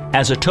notes.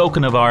 As a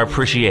token of our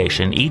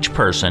appreciation, each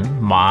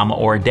person, mom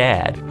or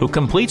dad, who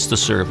completes the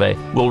survey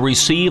will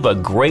receive a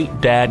Great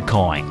Dad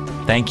coin.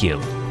 Thank you.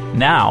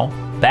 Now,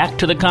 back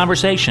to the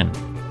conversation.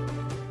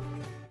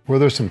 Were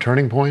there some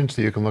turning points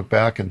that you can look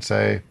back and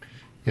say,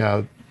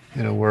 yeah,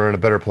 you know, we're in a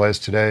better place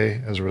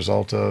today as a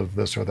result of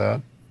this or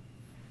that?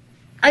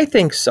 I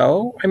think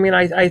so. I mean,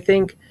 I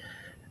think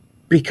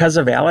because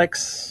of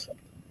Alex,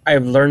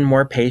 I've learned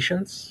more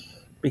patience.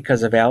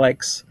 Because of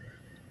Alex,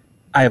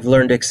 I've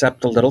learned to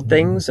accept the little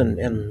things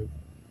and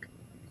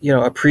you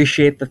know,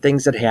 appreciate the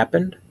things that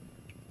happened.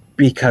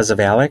 Because of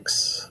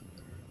Alex,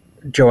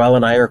 Joelle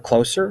and I are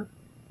closer.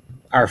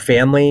 Our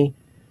family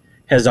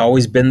has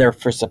always been there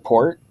for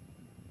support.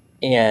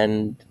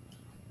 And,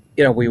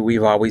 you know,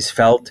 we've always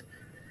felt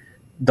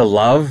the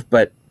love,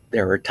 but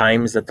there are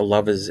times that the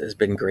love has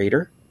been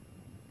greater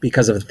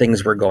because of the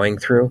things we're going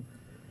through.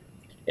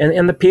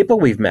 and the people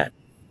we've met.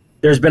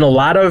 There's been a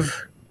lot of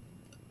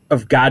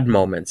God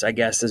moments, I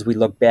guess, as we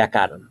look back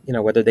at him,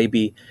 whether they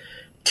be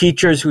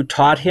teachers who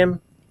taught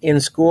him in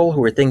school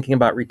who were thinking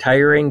about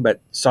retiring but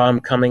saw him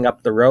coming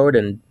up the road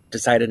and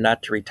decided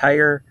not to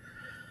retire,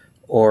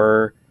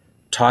 or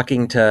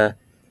talking to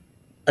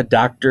a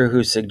doctor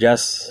who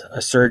suggests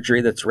a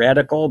surgery that's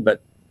radical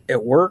but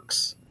it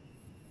works,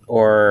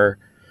 or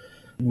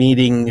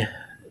meeting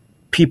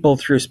people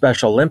through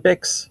Special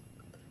Olympics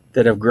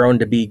that have grown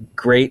to be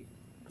great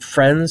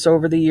friends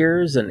over the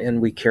years,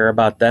 and we care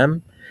about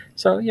them.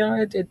 So,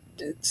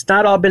 it's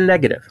not all been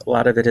negative. A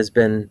lot of it has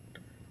been,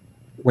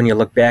 when you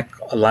look back,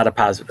 a lot of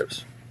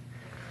positives.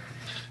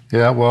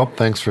 Yeah, well,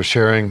 thanks for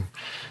sharing.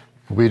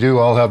 We do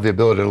all have the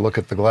ability to look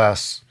at the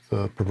glass,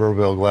 the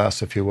proverbial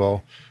glass, if you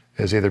will,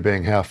 as either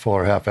being half full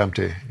or half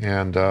empty.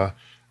 And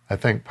I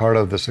think part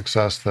of the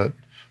success that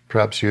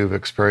perhaps you've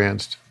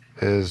experienced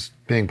is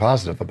being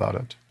positive about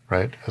it,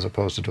 right, as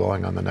opposed to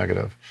dwelling on the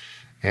negative.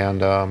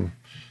 And,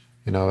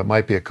 it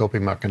might be a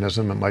coping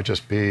mechanism. It might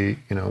just be,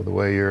 the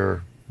way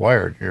you're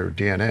wired, your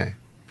DNA,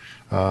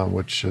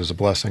 which is a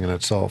blessing in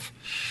itself.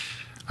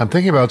 I'm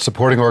thinking about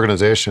supporting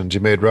organizations. You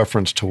made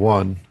reference to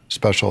one,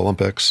 Special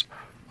Olympics.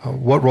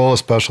 What role has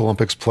Special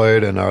Olympics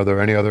played, and are there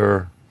any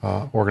other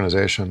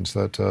organizations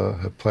that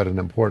have played an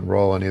important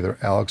role in either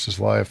Alex's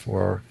life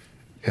or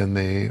in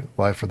the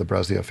life of the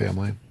Brescia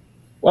family?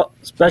 Well,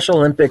 Special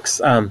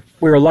Olympics,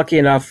 we were lucky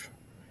enough,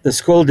 the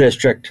school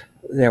district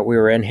that we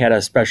were in had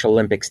a Special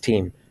Olympics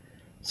team.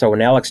 So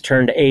when Alex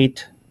turned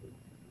 8,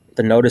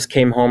 the notice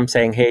came home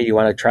saying, hey, you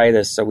want to try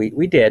this? So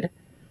we did.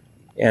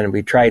 And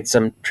we tried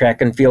some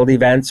track and field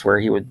events where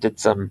he did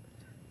some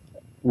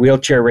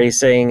wheelchair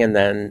racing, and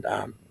then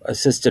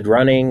assisted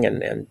running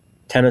and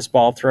tennis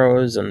ball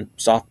throws and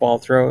softball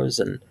throws.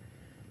 And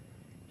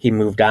he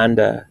moved on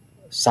to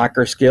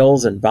soccer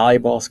skills and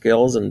volleyball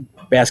skills and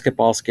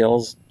basketball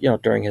skills,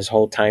 during his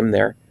whole time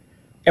there.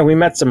 And we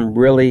met some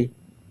really,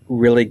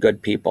 really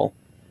good people.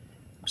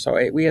 So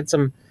we had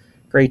some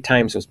great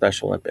times with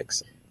Special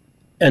Olympics.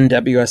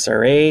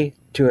 NWSRA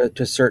to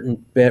a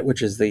certain bit,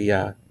 which is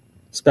the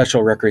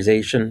Special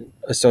Recreation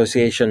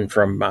Association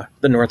from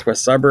the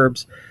northwest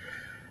suburbs.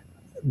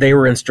 They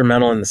were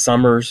instrumental in the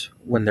summers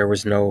when there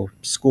was no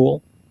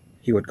school.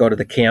 He would go to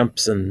the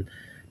camps and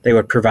they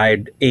would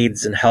provide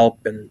aids and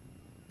help and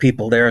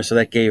people there. So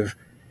that gave,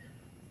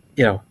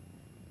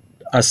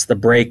 us the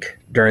break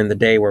during the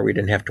day where we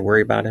didn't have to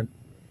worry about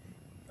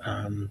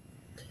him.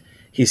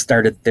 He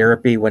started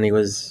therapy when he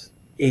was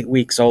 8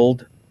 weeks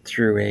old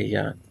through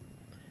a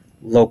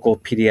local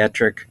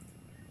pediatric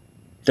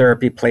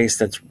therapy place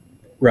that's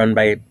run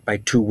by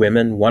 2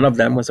 women. One of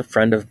them was a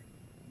friend of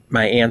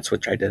my aunt's,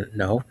 which I didn't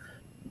know.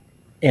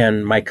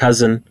 And my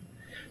cousin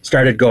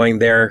started going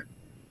there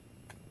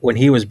when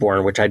he was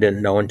born, which I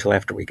didn't know until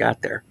after we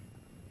got there.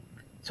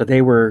 So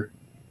they were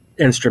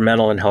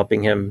instrumental in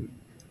helping him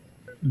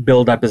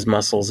build up his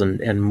muscles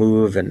and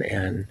move,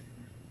 and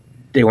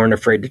they weren't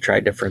afraid to try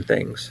different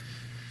things.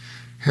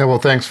 Yeah, well,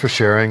 thanks for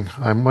sharing.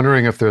 I'm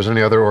wondering if there's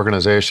any other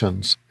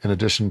organizations in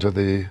addition to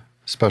the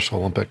Special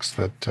Olympics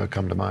that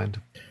come to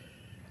mind.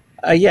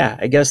 Yeah,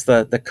 I guess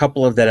the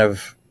couple of that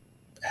have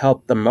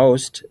helped the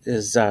most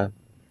is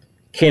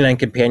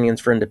Canine-Companions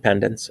for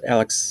Independence.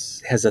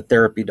 Alex has a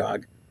therapy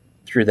dog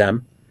through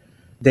them.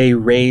 They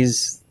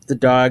raise the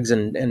dogs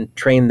and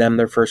train them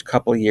their first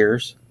couple of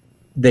years.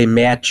 They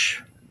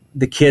match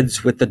the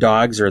kids with the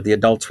dogs or the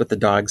adults with the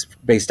dogs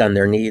based on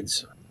their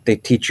needs. They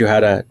teach you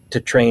how to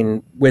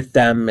train with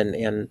them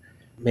and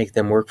make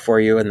them work for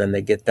you, and then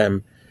they get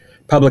them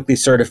publicly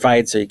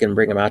certified so you can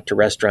bring them out to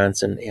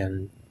restaurants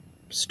and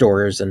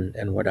stores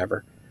and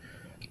whatever.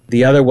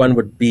 The other one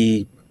would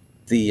be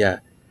the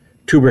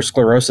Tuberous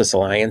Sclerosis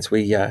Alliance.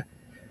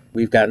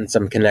 We've gotten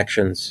some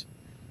connections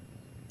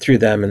through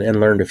them and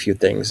learned a few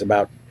things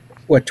about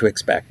what to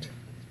expect.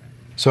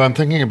 So I'm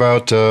thinking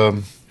about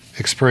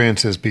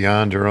experiences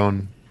beyond your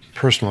own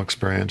personal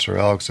experience or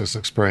Alex's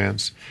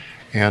experience.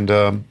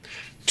 And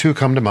 2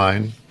 come to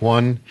mind.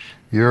 One,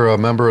 you're a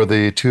member of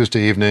the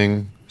Tuesday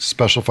evening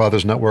Special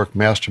Fathers Network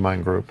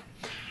Mastermind Group.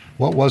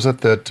 What was it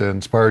that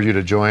inspired you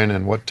to join,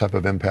 and what type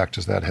of impact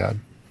has that had?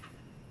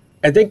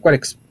 I think what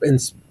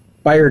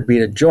inspired me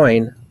to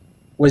join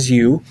was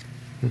you,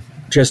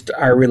 just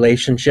our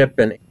relationship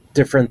and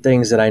different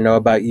things that I know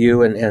about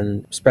you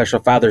and Special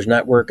Fathers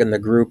Network and the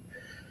group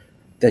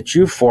that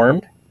you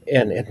formed.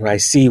 And I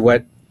see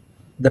what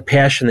the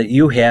passion that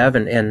you have,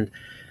 and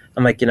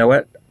I'm like, you know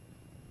what?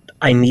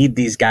 I need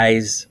these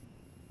guys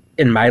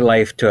in my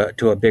life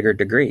to a bigger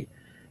degree.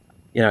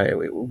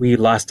 We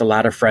lost a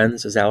lot of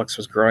friends as Alex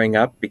was growing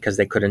up because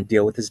they couldn't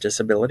deal with his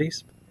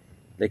disabilities.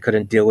 They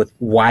couldn't deal with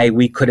why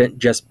we couldn't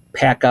just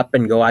pack up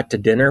and go out to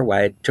dinner,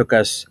 why it took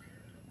us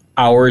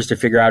hours to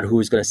figure out who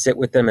was going to sit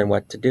with them and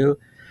what to do.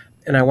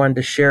 And I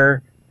wanted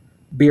to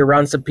be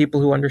around some people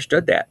who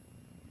understood that.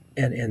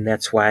 And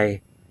that's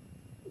why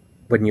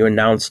when you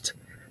announced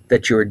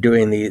that you were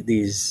doing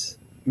these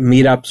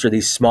meetups or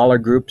these smaller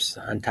groups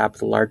on top of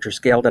the larger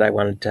scale, that I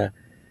wanted to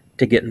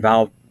get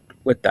involved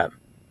with them.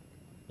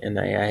 And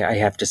I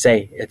have to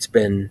say, it's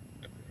been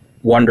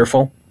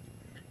wonderful.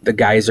 The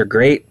guys are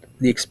great.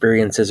 The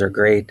experiences are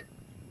great.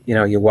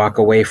 You walk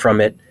away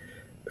from it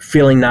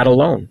feeling not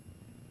alone.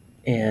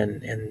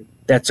 And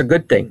that's a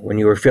good thing when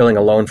you were feeling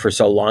alone for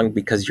so long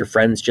because your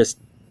friends just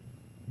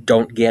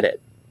don't get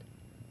it.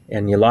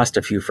 And you lost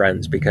a few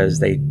friends because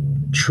they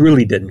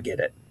truly didn't get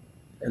it.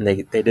 And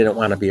they didn't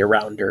want to be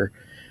around, or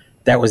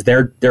that was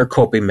their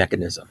coping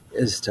mechanism,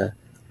 is to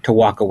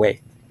walk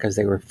away because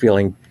they were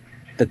feeling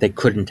that they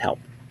couldn't help.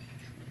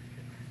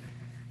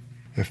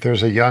 If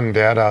there's a young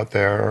dad out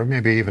there, or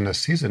maybe even a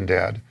seasoned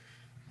dad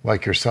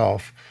like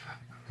yourself,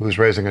 who's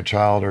raising a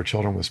child or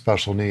children with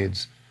special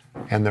needs,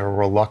 and they're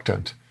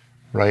reluctant,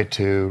 right,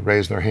 to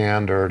raise their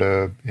hand or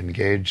to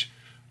engage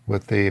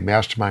with the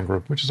mastermind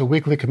group, which is a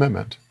weekly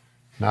commitment,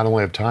 not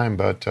only of time,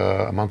 but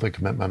a monthly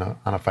commitment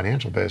on a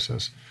financial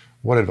basis,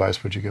 what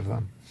advice would you give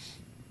them?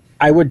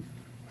 I would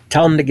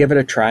tell them to give it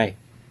a try.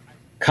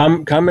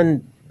 Come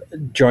and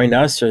join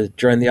us or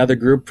join the other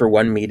group for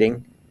one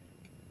meeting.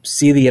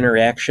 See the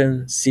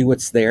interaction, see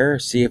what's there,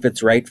 see if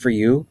it's right for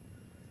you.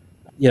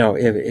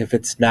 If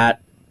it's not,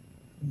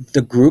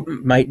 the group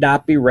might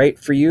not be right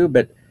for you,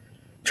 but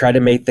try to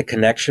make the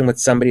connection with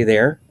somebody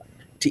there,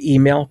 to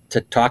email,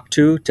 to talk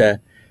to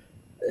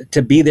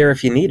be there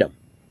if you need them.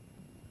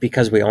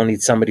 Because we all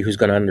need somebody who's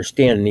going to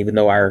understand. And even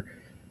though our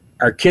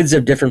kids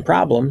have different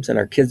problems, and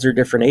our kids are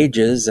different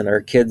ages, and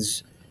our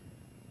kids,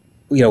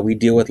 we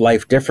deal with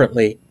life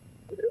differently,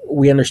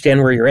 we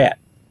understand where you're at.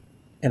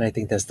 And I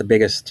think that's the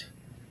biggest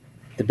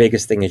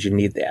thing is you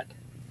need that.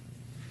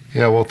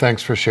 Yeah, well,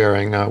 thanks for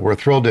sharing. We're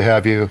thrilled to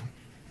have you.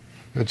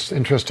 It's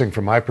interesting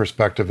from my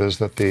perspective is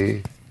that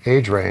the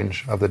age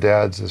range of the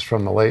dads is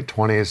from the late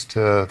 20s to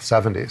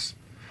 70s.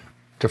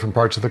 Different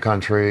parts of the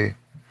country,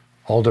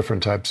 all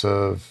different types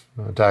of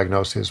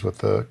diagnoses with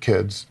the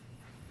kids.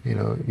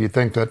 You'd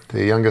think that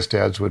the youngest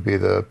dads would be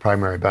the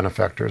primary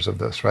benefactors of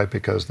this, right?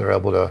 Because they're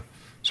able to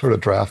sort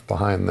of draft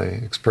behind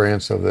the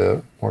experience of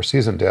the more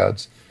seasoned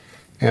dads.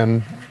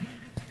 And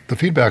the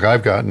feedback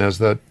I've gotten is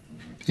that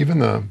even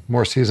the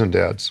more seasoned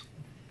dads,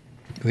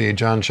 the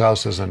John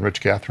Chauces and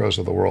Rich Gathros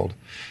of the world,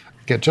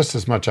 get just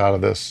as much out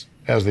of this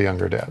as the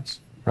younger dads,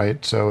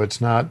 right? So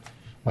it's not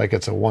like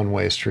it's a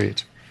one-way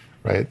street,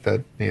 right?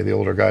 That the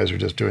older guys are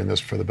just doing this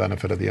for the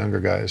benefit of the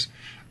younger guys.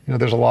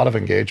 There's a lot of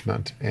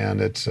engagement,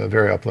 and it's a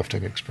very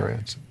uplifting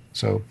experience.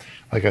 So,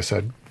 like I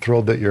said,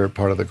 thrilled that you're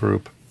part of the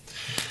group.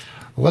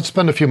 Let's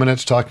spend a few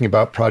minutes talking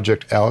about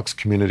Project Alex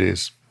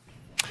Communities.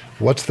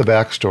 What's the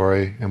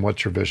backstory, and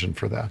what's your vision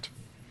for that?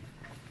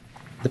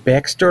 The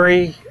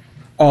backstory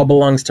all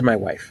belongs to my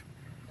wife.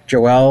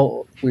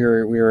 Joelle, we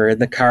were in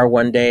the car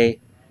one day,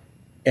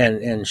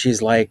 and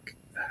she's like,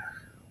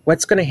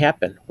 what's going to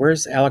happen?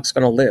 Where's Alex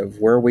going to live?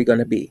 Where are we going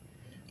to be?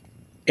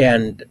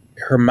 And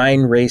her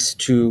mind raced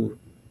to,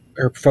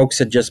 her folks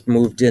had just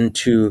moved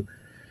into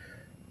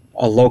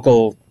a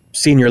local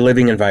senior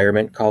living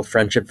environment called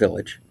Friendship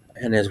Village.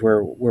 And as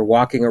we're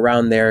walking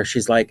around there,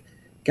 she's like,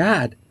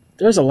 God,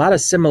 there's a lot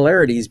of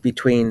similarities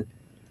between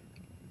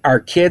our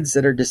kids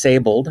that are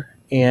disabled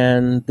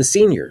and the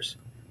seniors.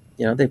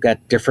 They've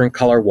got different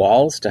color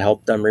walls to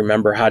help them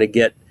remember how to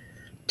get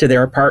to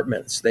their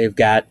apartments. They've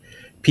got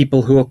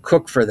people who will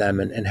cook for them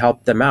and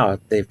help them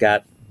out. They've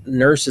got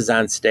nurses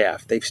on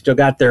staff. They've still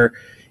got their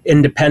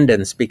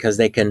independence because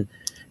they can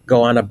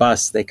go on a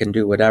bus, they can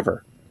do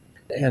whatever.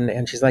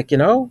 And she's like,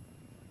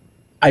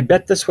 I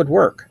bet this would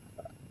work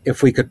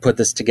if we could put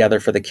this together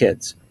for the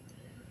kids.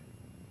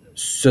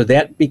 So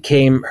that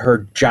became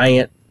her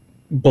giant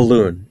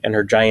balloon and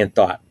her giant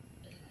thought.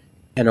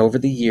 And over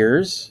the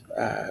years,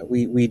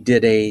 we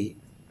did a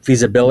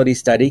feasibility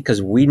study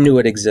because we knew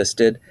it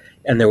existed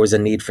and there was a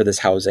need for this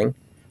housing,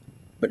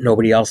 but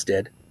nobody else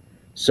did.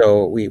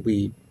 So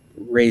we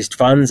raised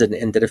funds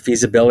and did a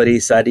feasibility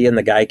study, and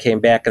the guy came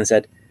back and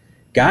said,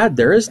 God,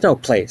 there is no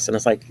place. And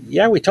it's like,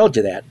 yeah, we told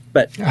you that.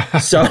 But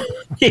so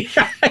he's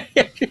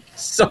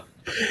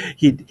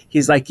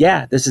like,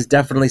 yeah, this is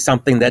definitely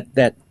something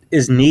that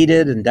is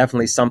needed and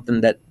definitely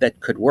something that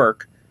could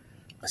work.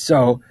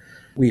 So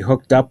we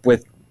hooked up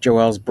with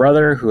Joelle's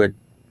brother, who had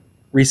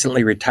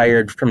recently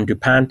retired from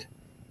DuPont.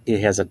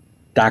 He has a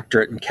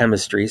doctorate in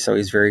chemistry, so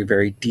he's very,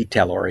 very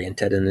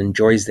detail-oriented and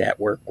enjoys that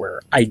work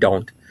where I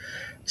don't.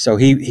 So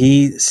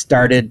he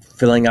started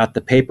filling out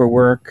the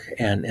paperwork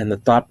and the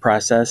thought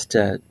process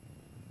to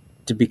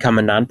become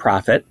a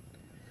nonprofit.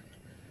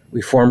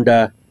 We formed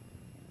an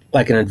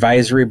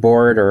advisory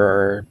board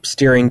or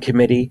steering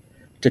committee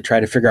to try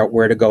to figure out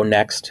where to go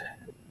next.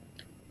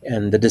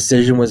 And the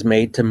decision was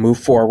made to move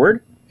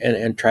forward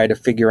and try to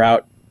figure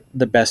out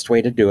the best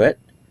way to do it.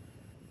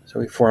 So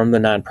we formed the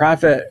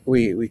nonprofit.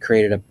 We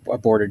created a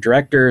board of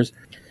directors.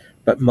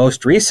 But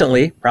most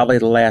recently, probably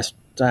the last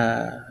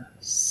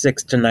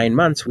 6 to 9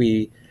 months,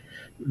 we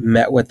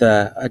met with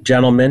a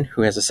gentleman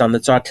who has a son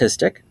that's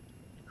autistic,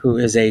 who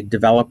is a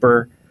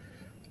developer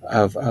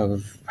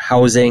of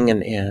housing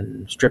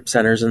and strip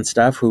centers and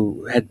stuff,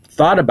 who had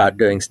thought about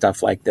doing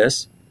stuff like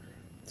this.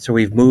 So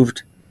we've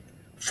moved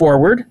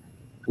forward.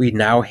 We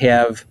now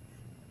have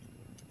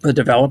the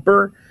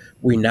developer.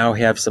 We now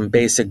have some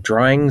basic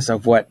drawings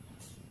of what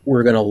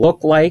we're going to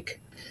look like.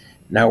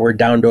 Now we're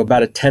down to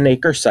about a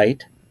 10-acre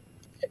site.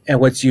 And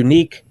what's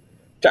unique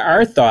to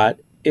our thought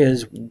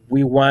is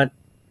we want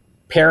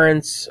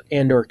parents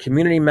and or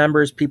community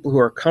members, people who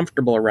are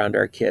comfortable around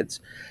our kids,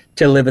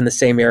 to live in the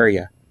same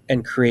area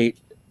and create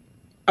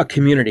a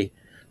community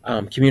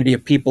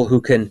of people who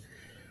can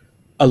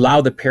allow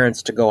the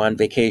parents to go on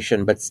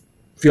vacation but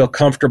feel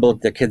comfortable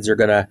that the kids are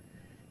going to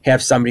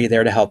have somebody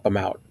there to help them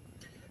out.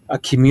 A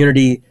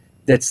community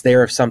that's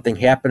there if something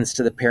happens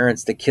to the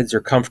parents, the kids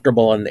are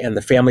comfortable and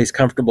the family's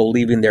comfortable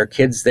leaving their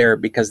kids there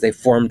because they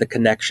formed the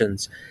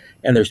connections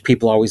and there's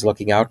people always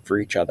looking out for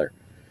each other.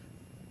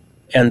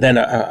 And then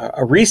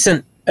a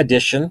recent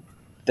addition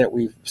that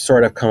we've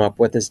sort of come up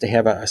with is to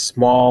have a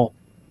small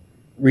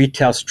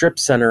retail strip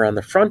center on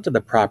the front of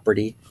the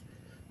property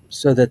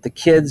so that the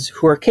kids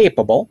who are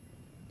capable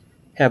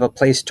have a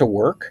place to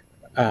work,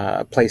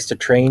 a place to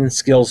train,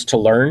 skills to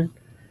learn,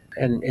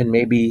 and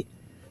maybe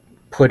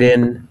put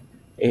in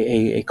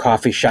a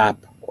coffee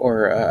shop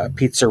or a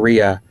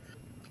pizzeria,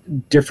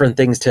 different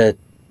things to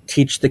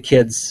teach the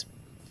kids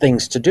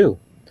things to do.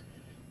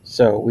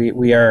 So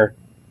we are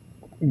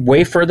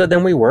way further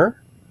than we were.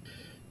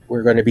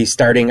 We're going to be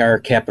starting our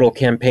capital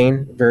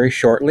campaign very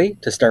shortly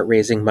to start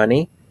raising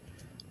money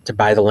to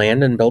buy the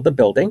land and build the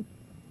building.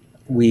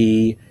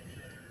 We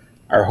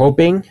are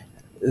hoping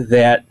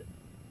that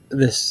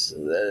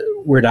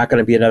we're not going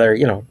to be another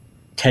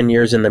 10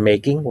 years in the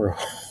making. We're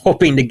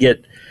hoping to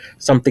get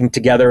something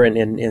together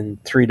in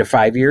 3 to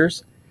 5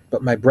 years.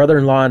 But my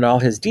brother-in-law and all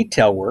his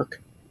detail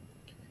work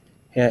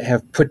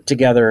have put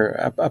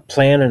together a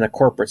plan and a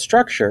corporate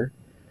structure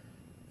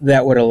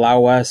that would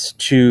allow us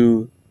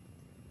to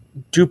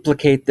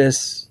duplicate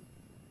this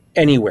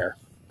anywhere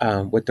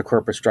with the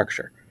corporate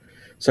structure.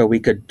 So we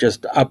could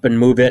just up and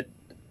move it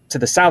to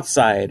the south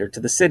side or to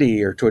the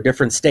city or to a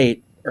different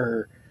state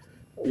or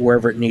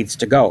wherever it needs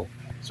to go.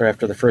 So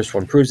after the first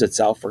one proves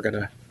itself,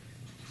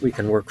 we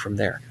can work from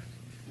there.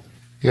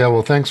 Yeah,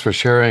 well, thanks for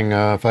sharing.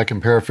 If I can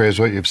paraphrase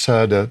what you've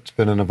said, it's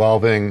been an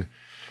evolving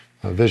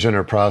vision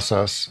or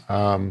process.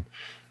 And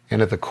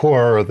at the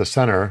core or the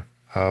center,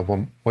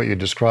 what you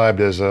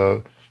described is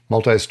a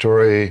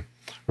multi-story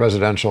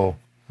residential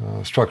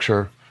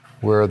structure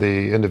where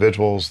the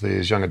individuals,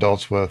 these young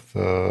adults with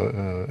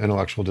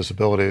intellectual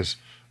disabilities,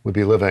 would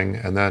be living.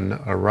 And then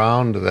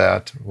around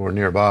that or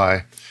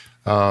nearby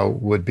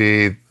would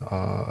be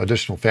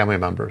additional family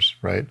members,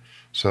 right?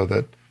 So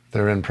that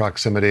they're in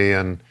proximity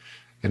and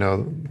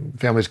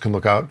families can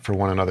look out for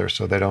one another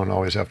so they don't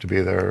always have to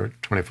be there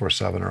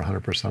 24/7 or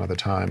 100% of the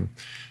time.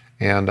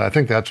 And I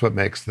think that's what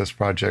makes this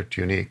project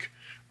unique,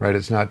 right?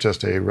 It's not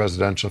just a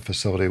residential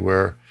facility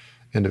where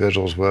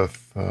individuals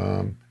with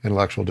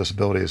intellectual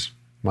disabilities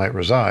might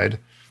reside,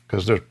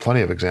 because there's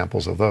plenty of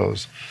examples of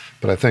those.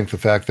 But I think the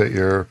fact that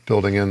you're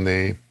building in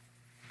the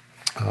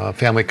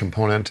family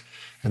component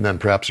and then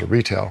perhaps a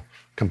retail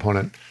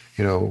component,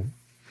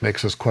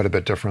 makes us quite a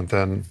bit different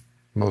than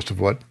most of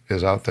what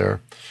is out there.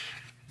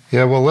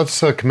 Yeah, well, let's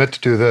commit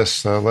to do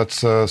this. Let's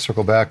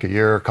circle back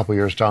a couple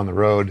years down the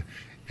road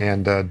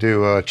and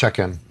do a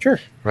check-in. Sure.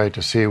 Right,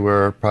 to see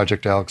where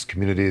Project Alex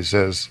Communities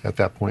is at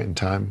that point in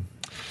time.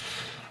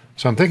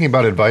 So I'm thinking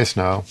about advice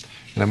now,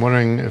 and I'm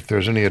wondering if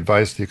there's any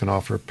advice that you can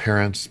offer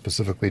parents,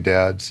 specifically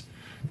dads,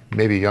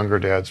 maybe younger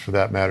dads for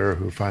that matter,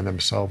 who find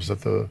themselves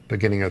at the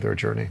beginning of their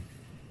journey.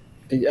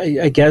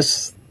 I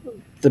guess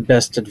the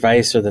best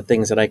advice or the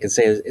things that I can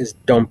say is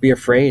don't be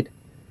afraid.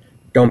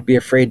 Don't be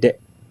afraid to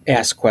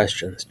ask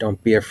questions.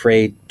 Don't be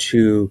afraid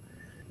to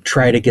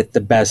try to get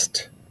the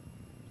best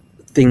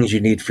things you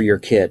need for your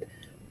kid.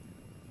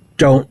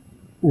 Don't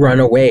run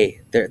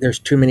away. There's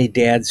too many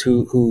dads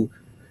who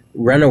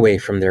run away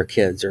from their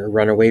kids or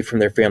run away from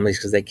their families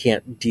because they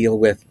can't deal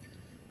with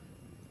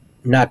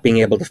not being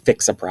able to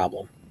fix a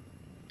problem.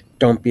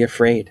 Don't be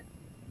afraid.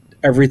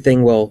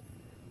 Everything will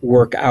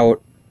work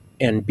out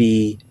and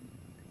be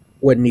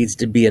what needs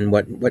to be and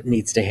what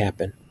needs to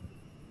happen.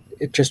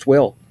 It just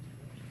will.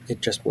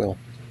 It just will.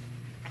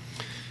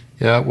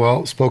 Yeah,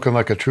 well, spoken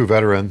like a true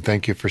veteran.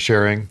 Thank you for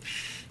sharing.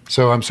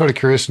 So I'm sort of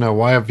curious to know,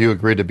 why have you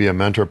agreed to be a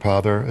mentor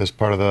father as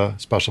part of the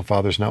Special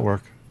Fathers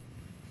Network?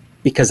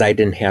 Because I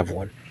didn't have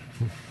one.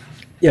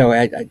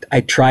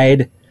 I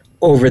tried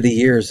over the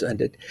years.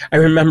 And I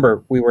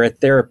remember we were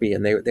at therapy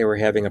and they were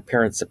having a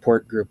parent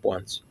support group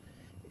once.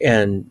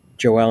 And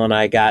Joelle and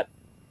I got,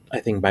 I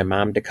think, my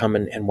mom to come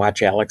and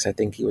watch Alex. I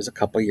think he was a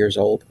couple years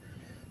old.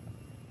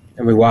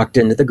 And we walked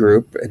into the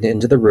group and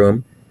into the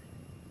room,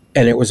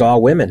 and it was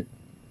all women.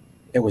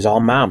 It was all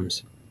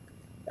moms.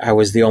 I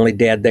was the only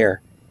dad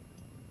there.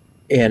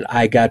 And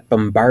I got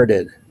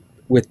bombarded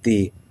with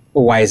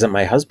well, why isn't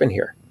my husband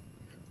here?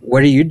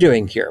 What are you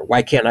doing here?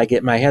 Why can't I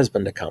get my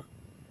husband to come?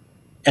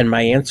 And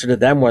my answer to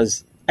them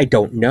was, I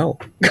don't know.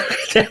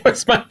 That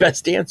was my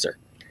best answer.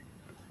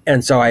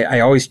 And so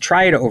I always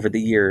tried over the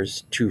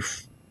years to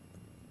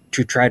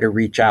try to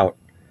reach out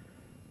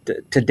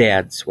to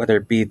dads, whether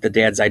it be the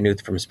dads I knew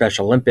from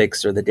Special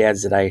Olympics or the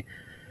dads that I,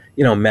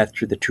 met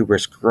through the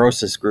Tuberous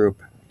Sclerosis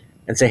group,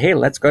 and say, hey,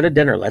 let's go to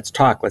dinner, let's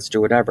talk, let's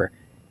do whatever.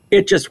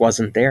 It just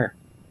wasn't there.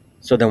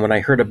 So then when I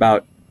heard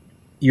about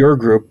your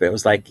group, it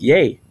was like,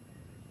 yay,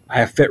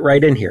 I fit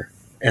right in here.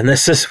 And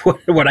this is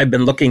what I've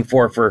been looking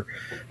for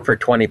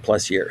 20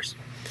 plus years.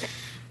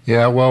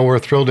 Yeah, well, we're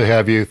thrilled to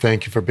have you.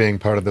 Thank you for being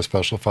part of the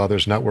Special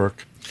Fathers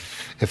Network.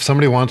 If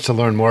somebody wants to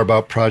learn more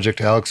about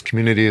Project Alex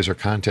Communities or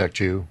contact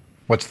you,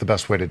 what's the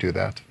best way to do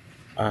that?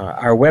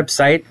 Our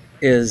website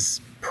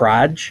is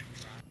proj,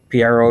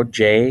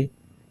 P-R-O-J,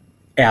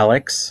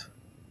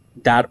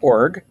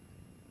 alex.org.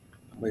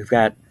 We've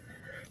got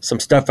some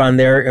stuff on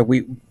there.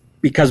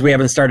 Because we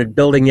haven't started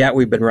building yet,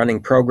 we've been running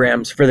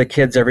programs for the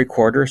kids every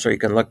quarter, so you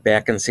can look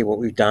back and see what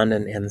we've done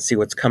and see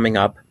what's coming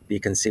up. You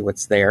can see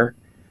what's there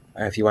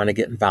if you want to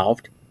get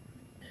involved.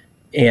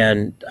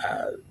 And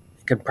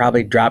you can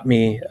probably drop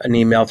me an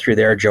email through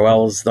there.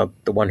 Joelle's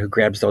the one who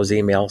grabs those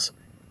emails.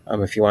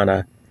 If you want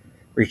to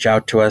reach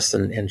out to us,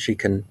 and she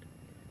can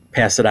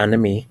pass it on to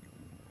me,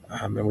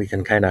 and we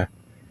can kind of,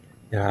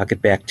 I'll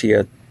get back to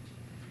you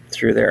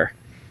through there.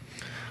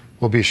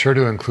 We'll be sure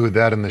to include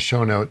that in the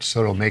show notes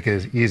so it'll make it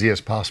as easy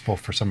as possible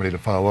for somebody to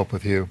follow up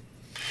with you.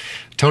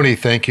 Tony,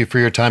 thank you for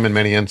your time and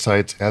many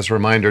insights. As a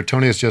reminder,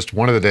 Tony is just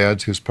one of the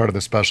dads who's part of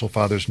the Special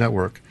Fathers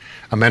Network,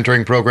 a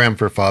mentoring program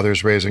for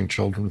fathers raising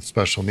children with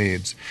special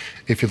needs.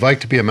 If you'd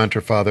like to be a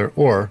mentor father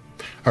or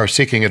are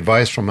seeking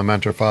advice from a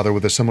mentor father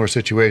with a similar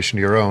situation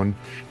to your own,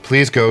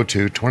 please go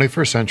to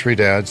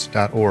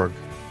 21stcenturydads.org.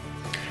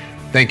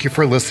 Thank you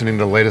for listening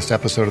to the latest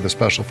episode of the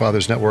Special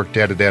Fathers Network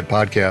Dad to Dad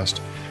podcast.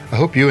 I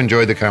hope you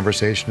enjoyed the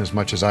conversation as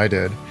much as I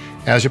did.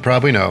 As you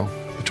probably know,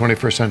 the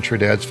 21st Century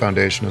Dads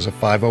Foundation is a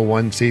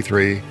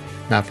 501c3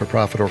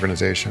 not-for-profit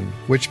organization,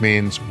 which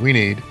means we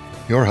need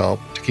your help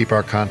to keep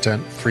our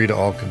content free to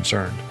all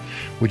concerned.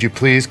 Would you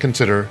please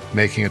consider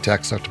making a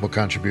tax-deductible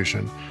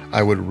contribution?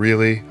 I would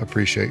really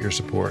appreciate your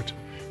support.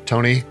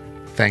 Tony,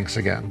 thanks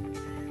again.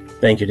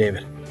 Thank you,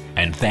 David.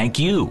 And thank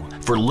you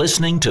for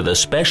listening to the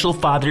Special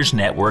Fathers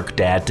Network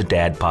Dad to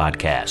Dad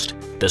podcast.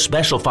 The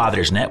Special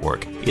Fathers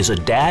Network is a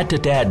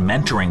dad-to-dad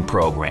mentoring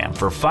program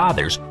for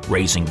fathers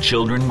raising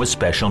children with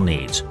special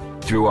needs.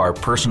 Through our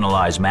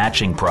personalized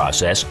matching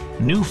process,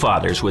 new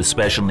fathers with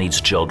special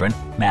needs children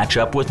match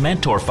up with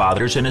mentor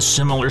fathers in a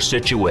similar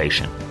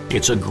situation.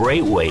 It's a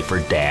great way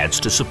for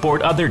dads to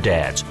support other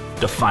dads.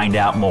 To find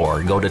out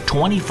more, go to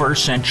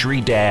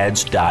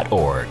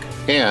 21stcenturydads.org.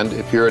 And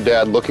if you're a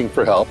dad looking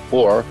for help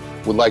or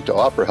would like to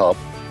offer help,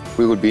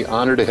 we would be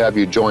honored to have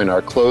you join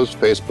our closed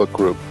Facebook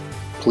group.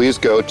 Please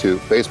go to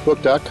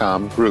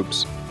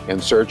facebook.com/groups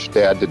and search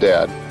Dad to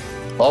Dad.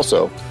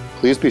 Also,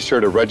 please be sure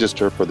to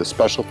register for the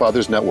Special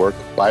Fathers Network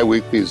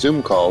bi-weekly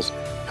Zoom calls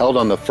held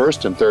on the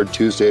first and third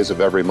Tuesdays of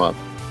every month.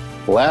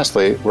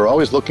 Lastly, we're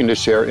always looking to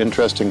share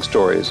interesting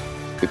stories.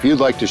 If you'd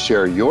like to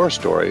share your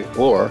story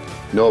or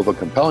know of a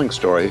compelling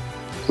story,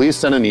 please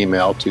send an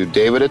email to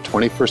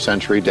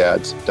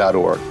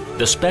david@21stcenturydads.org.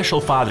 The Special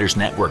Fathers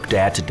Network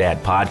Dad to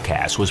Dad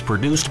podcast was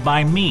produced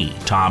by me,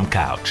 Tom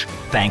Couch.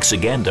 Thanks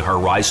again to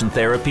Horizon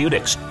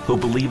Therapeutics, who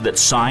believe that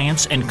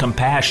science and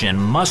compassion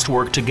must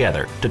work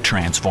together to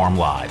transform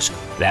lives.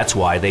 That's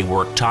why they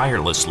work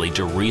tirelessly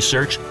to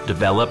research,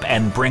 develop,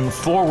 and bring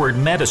forward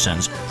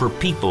medicines for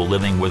people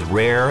living with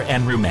rare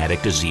and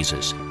rheumatic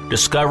diseases.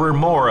 Discover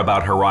more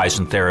about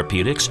Horizon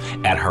Therapeutics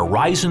at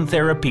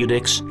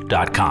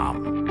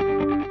horizontherapeutics.com.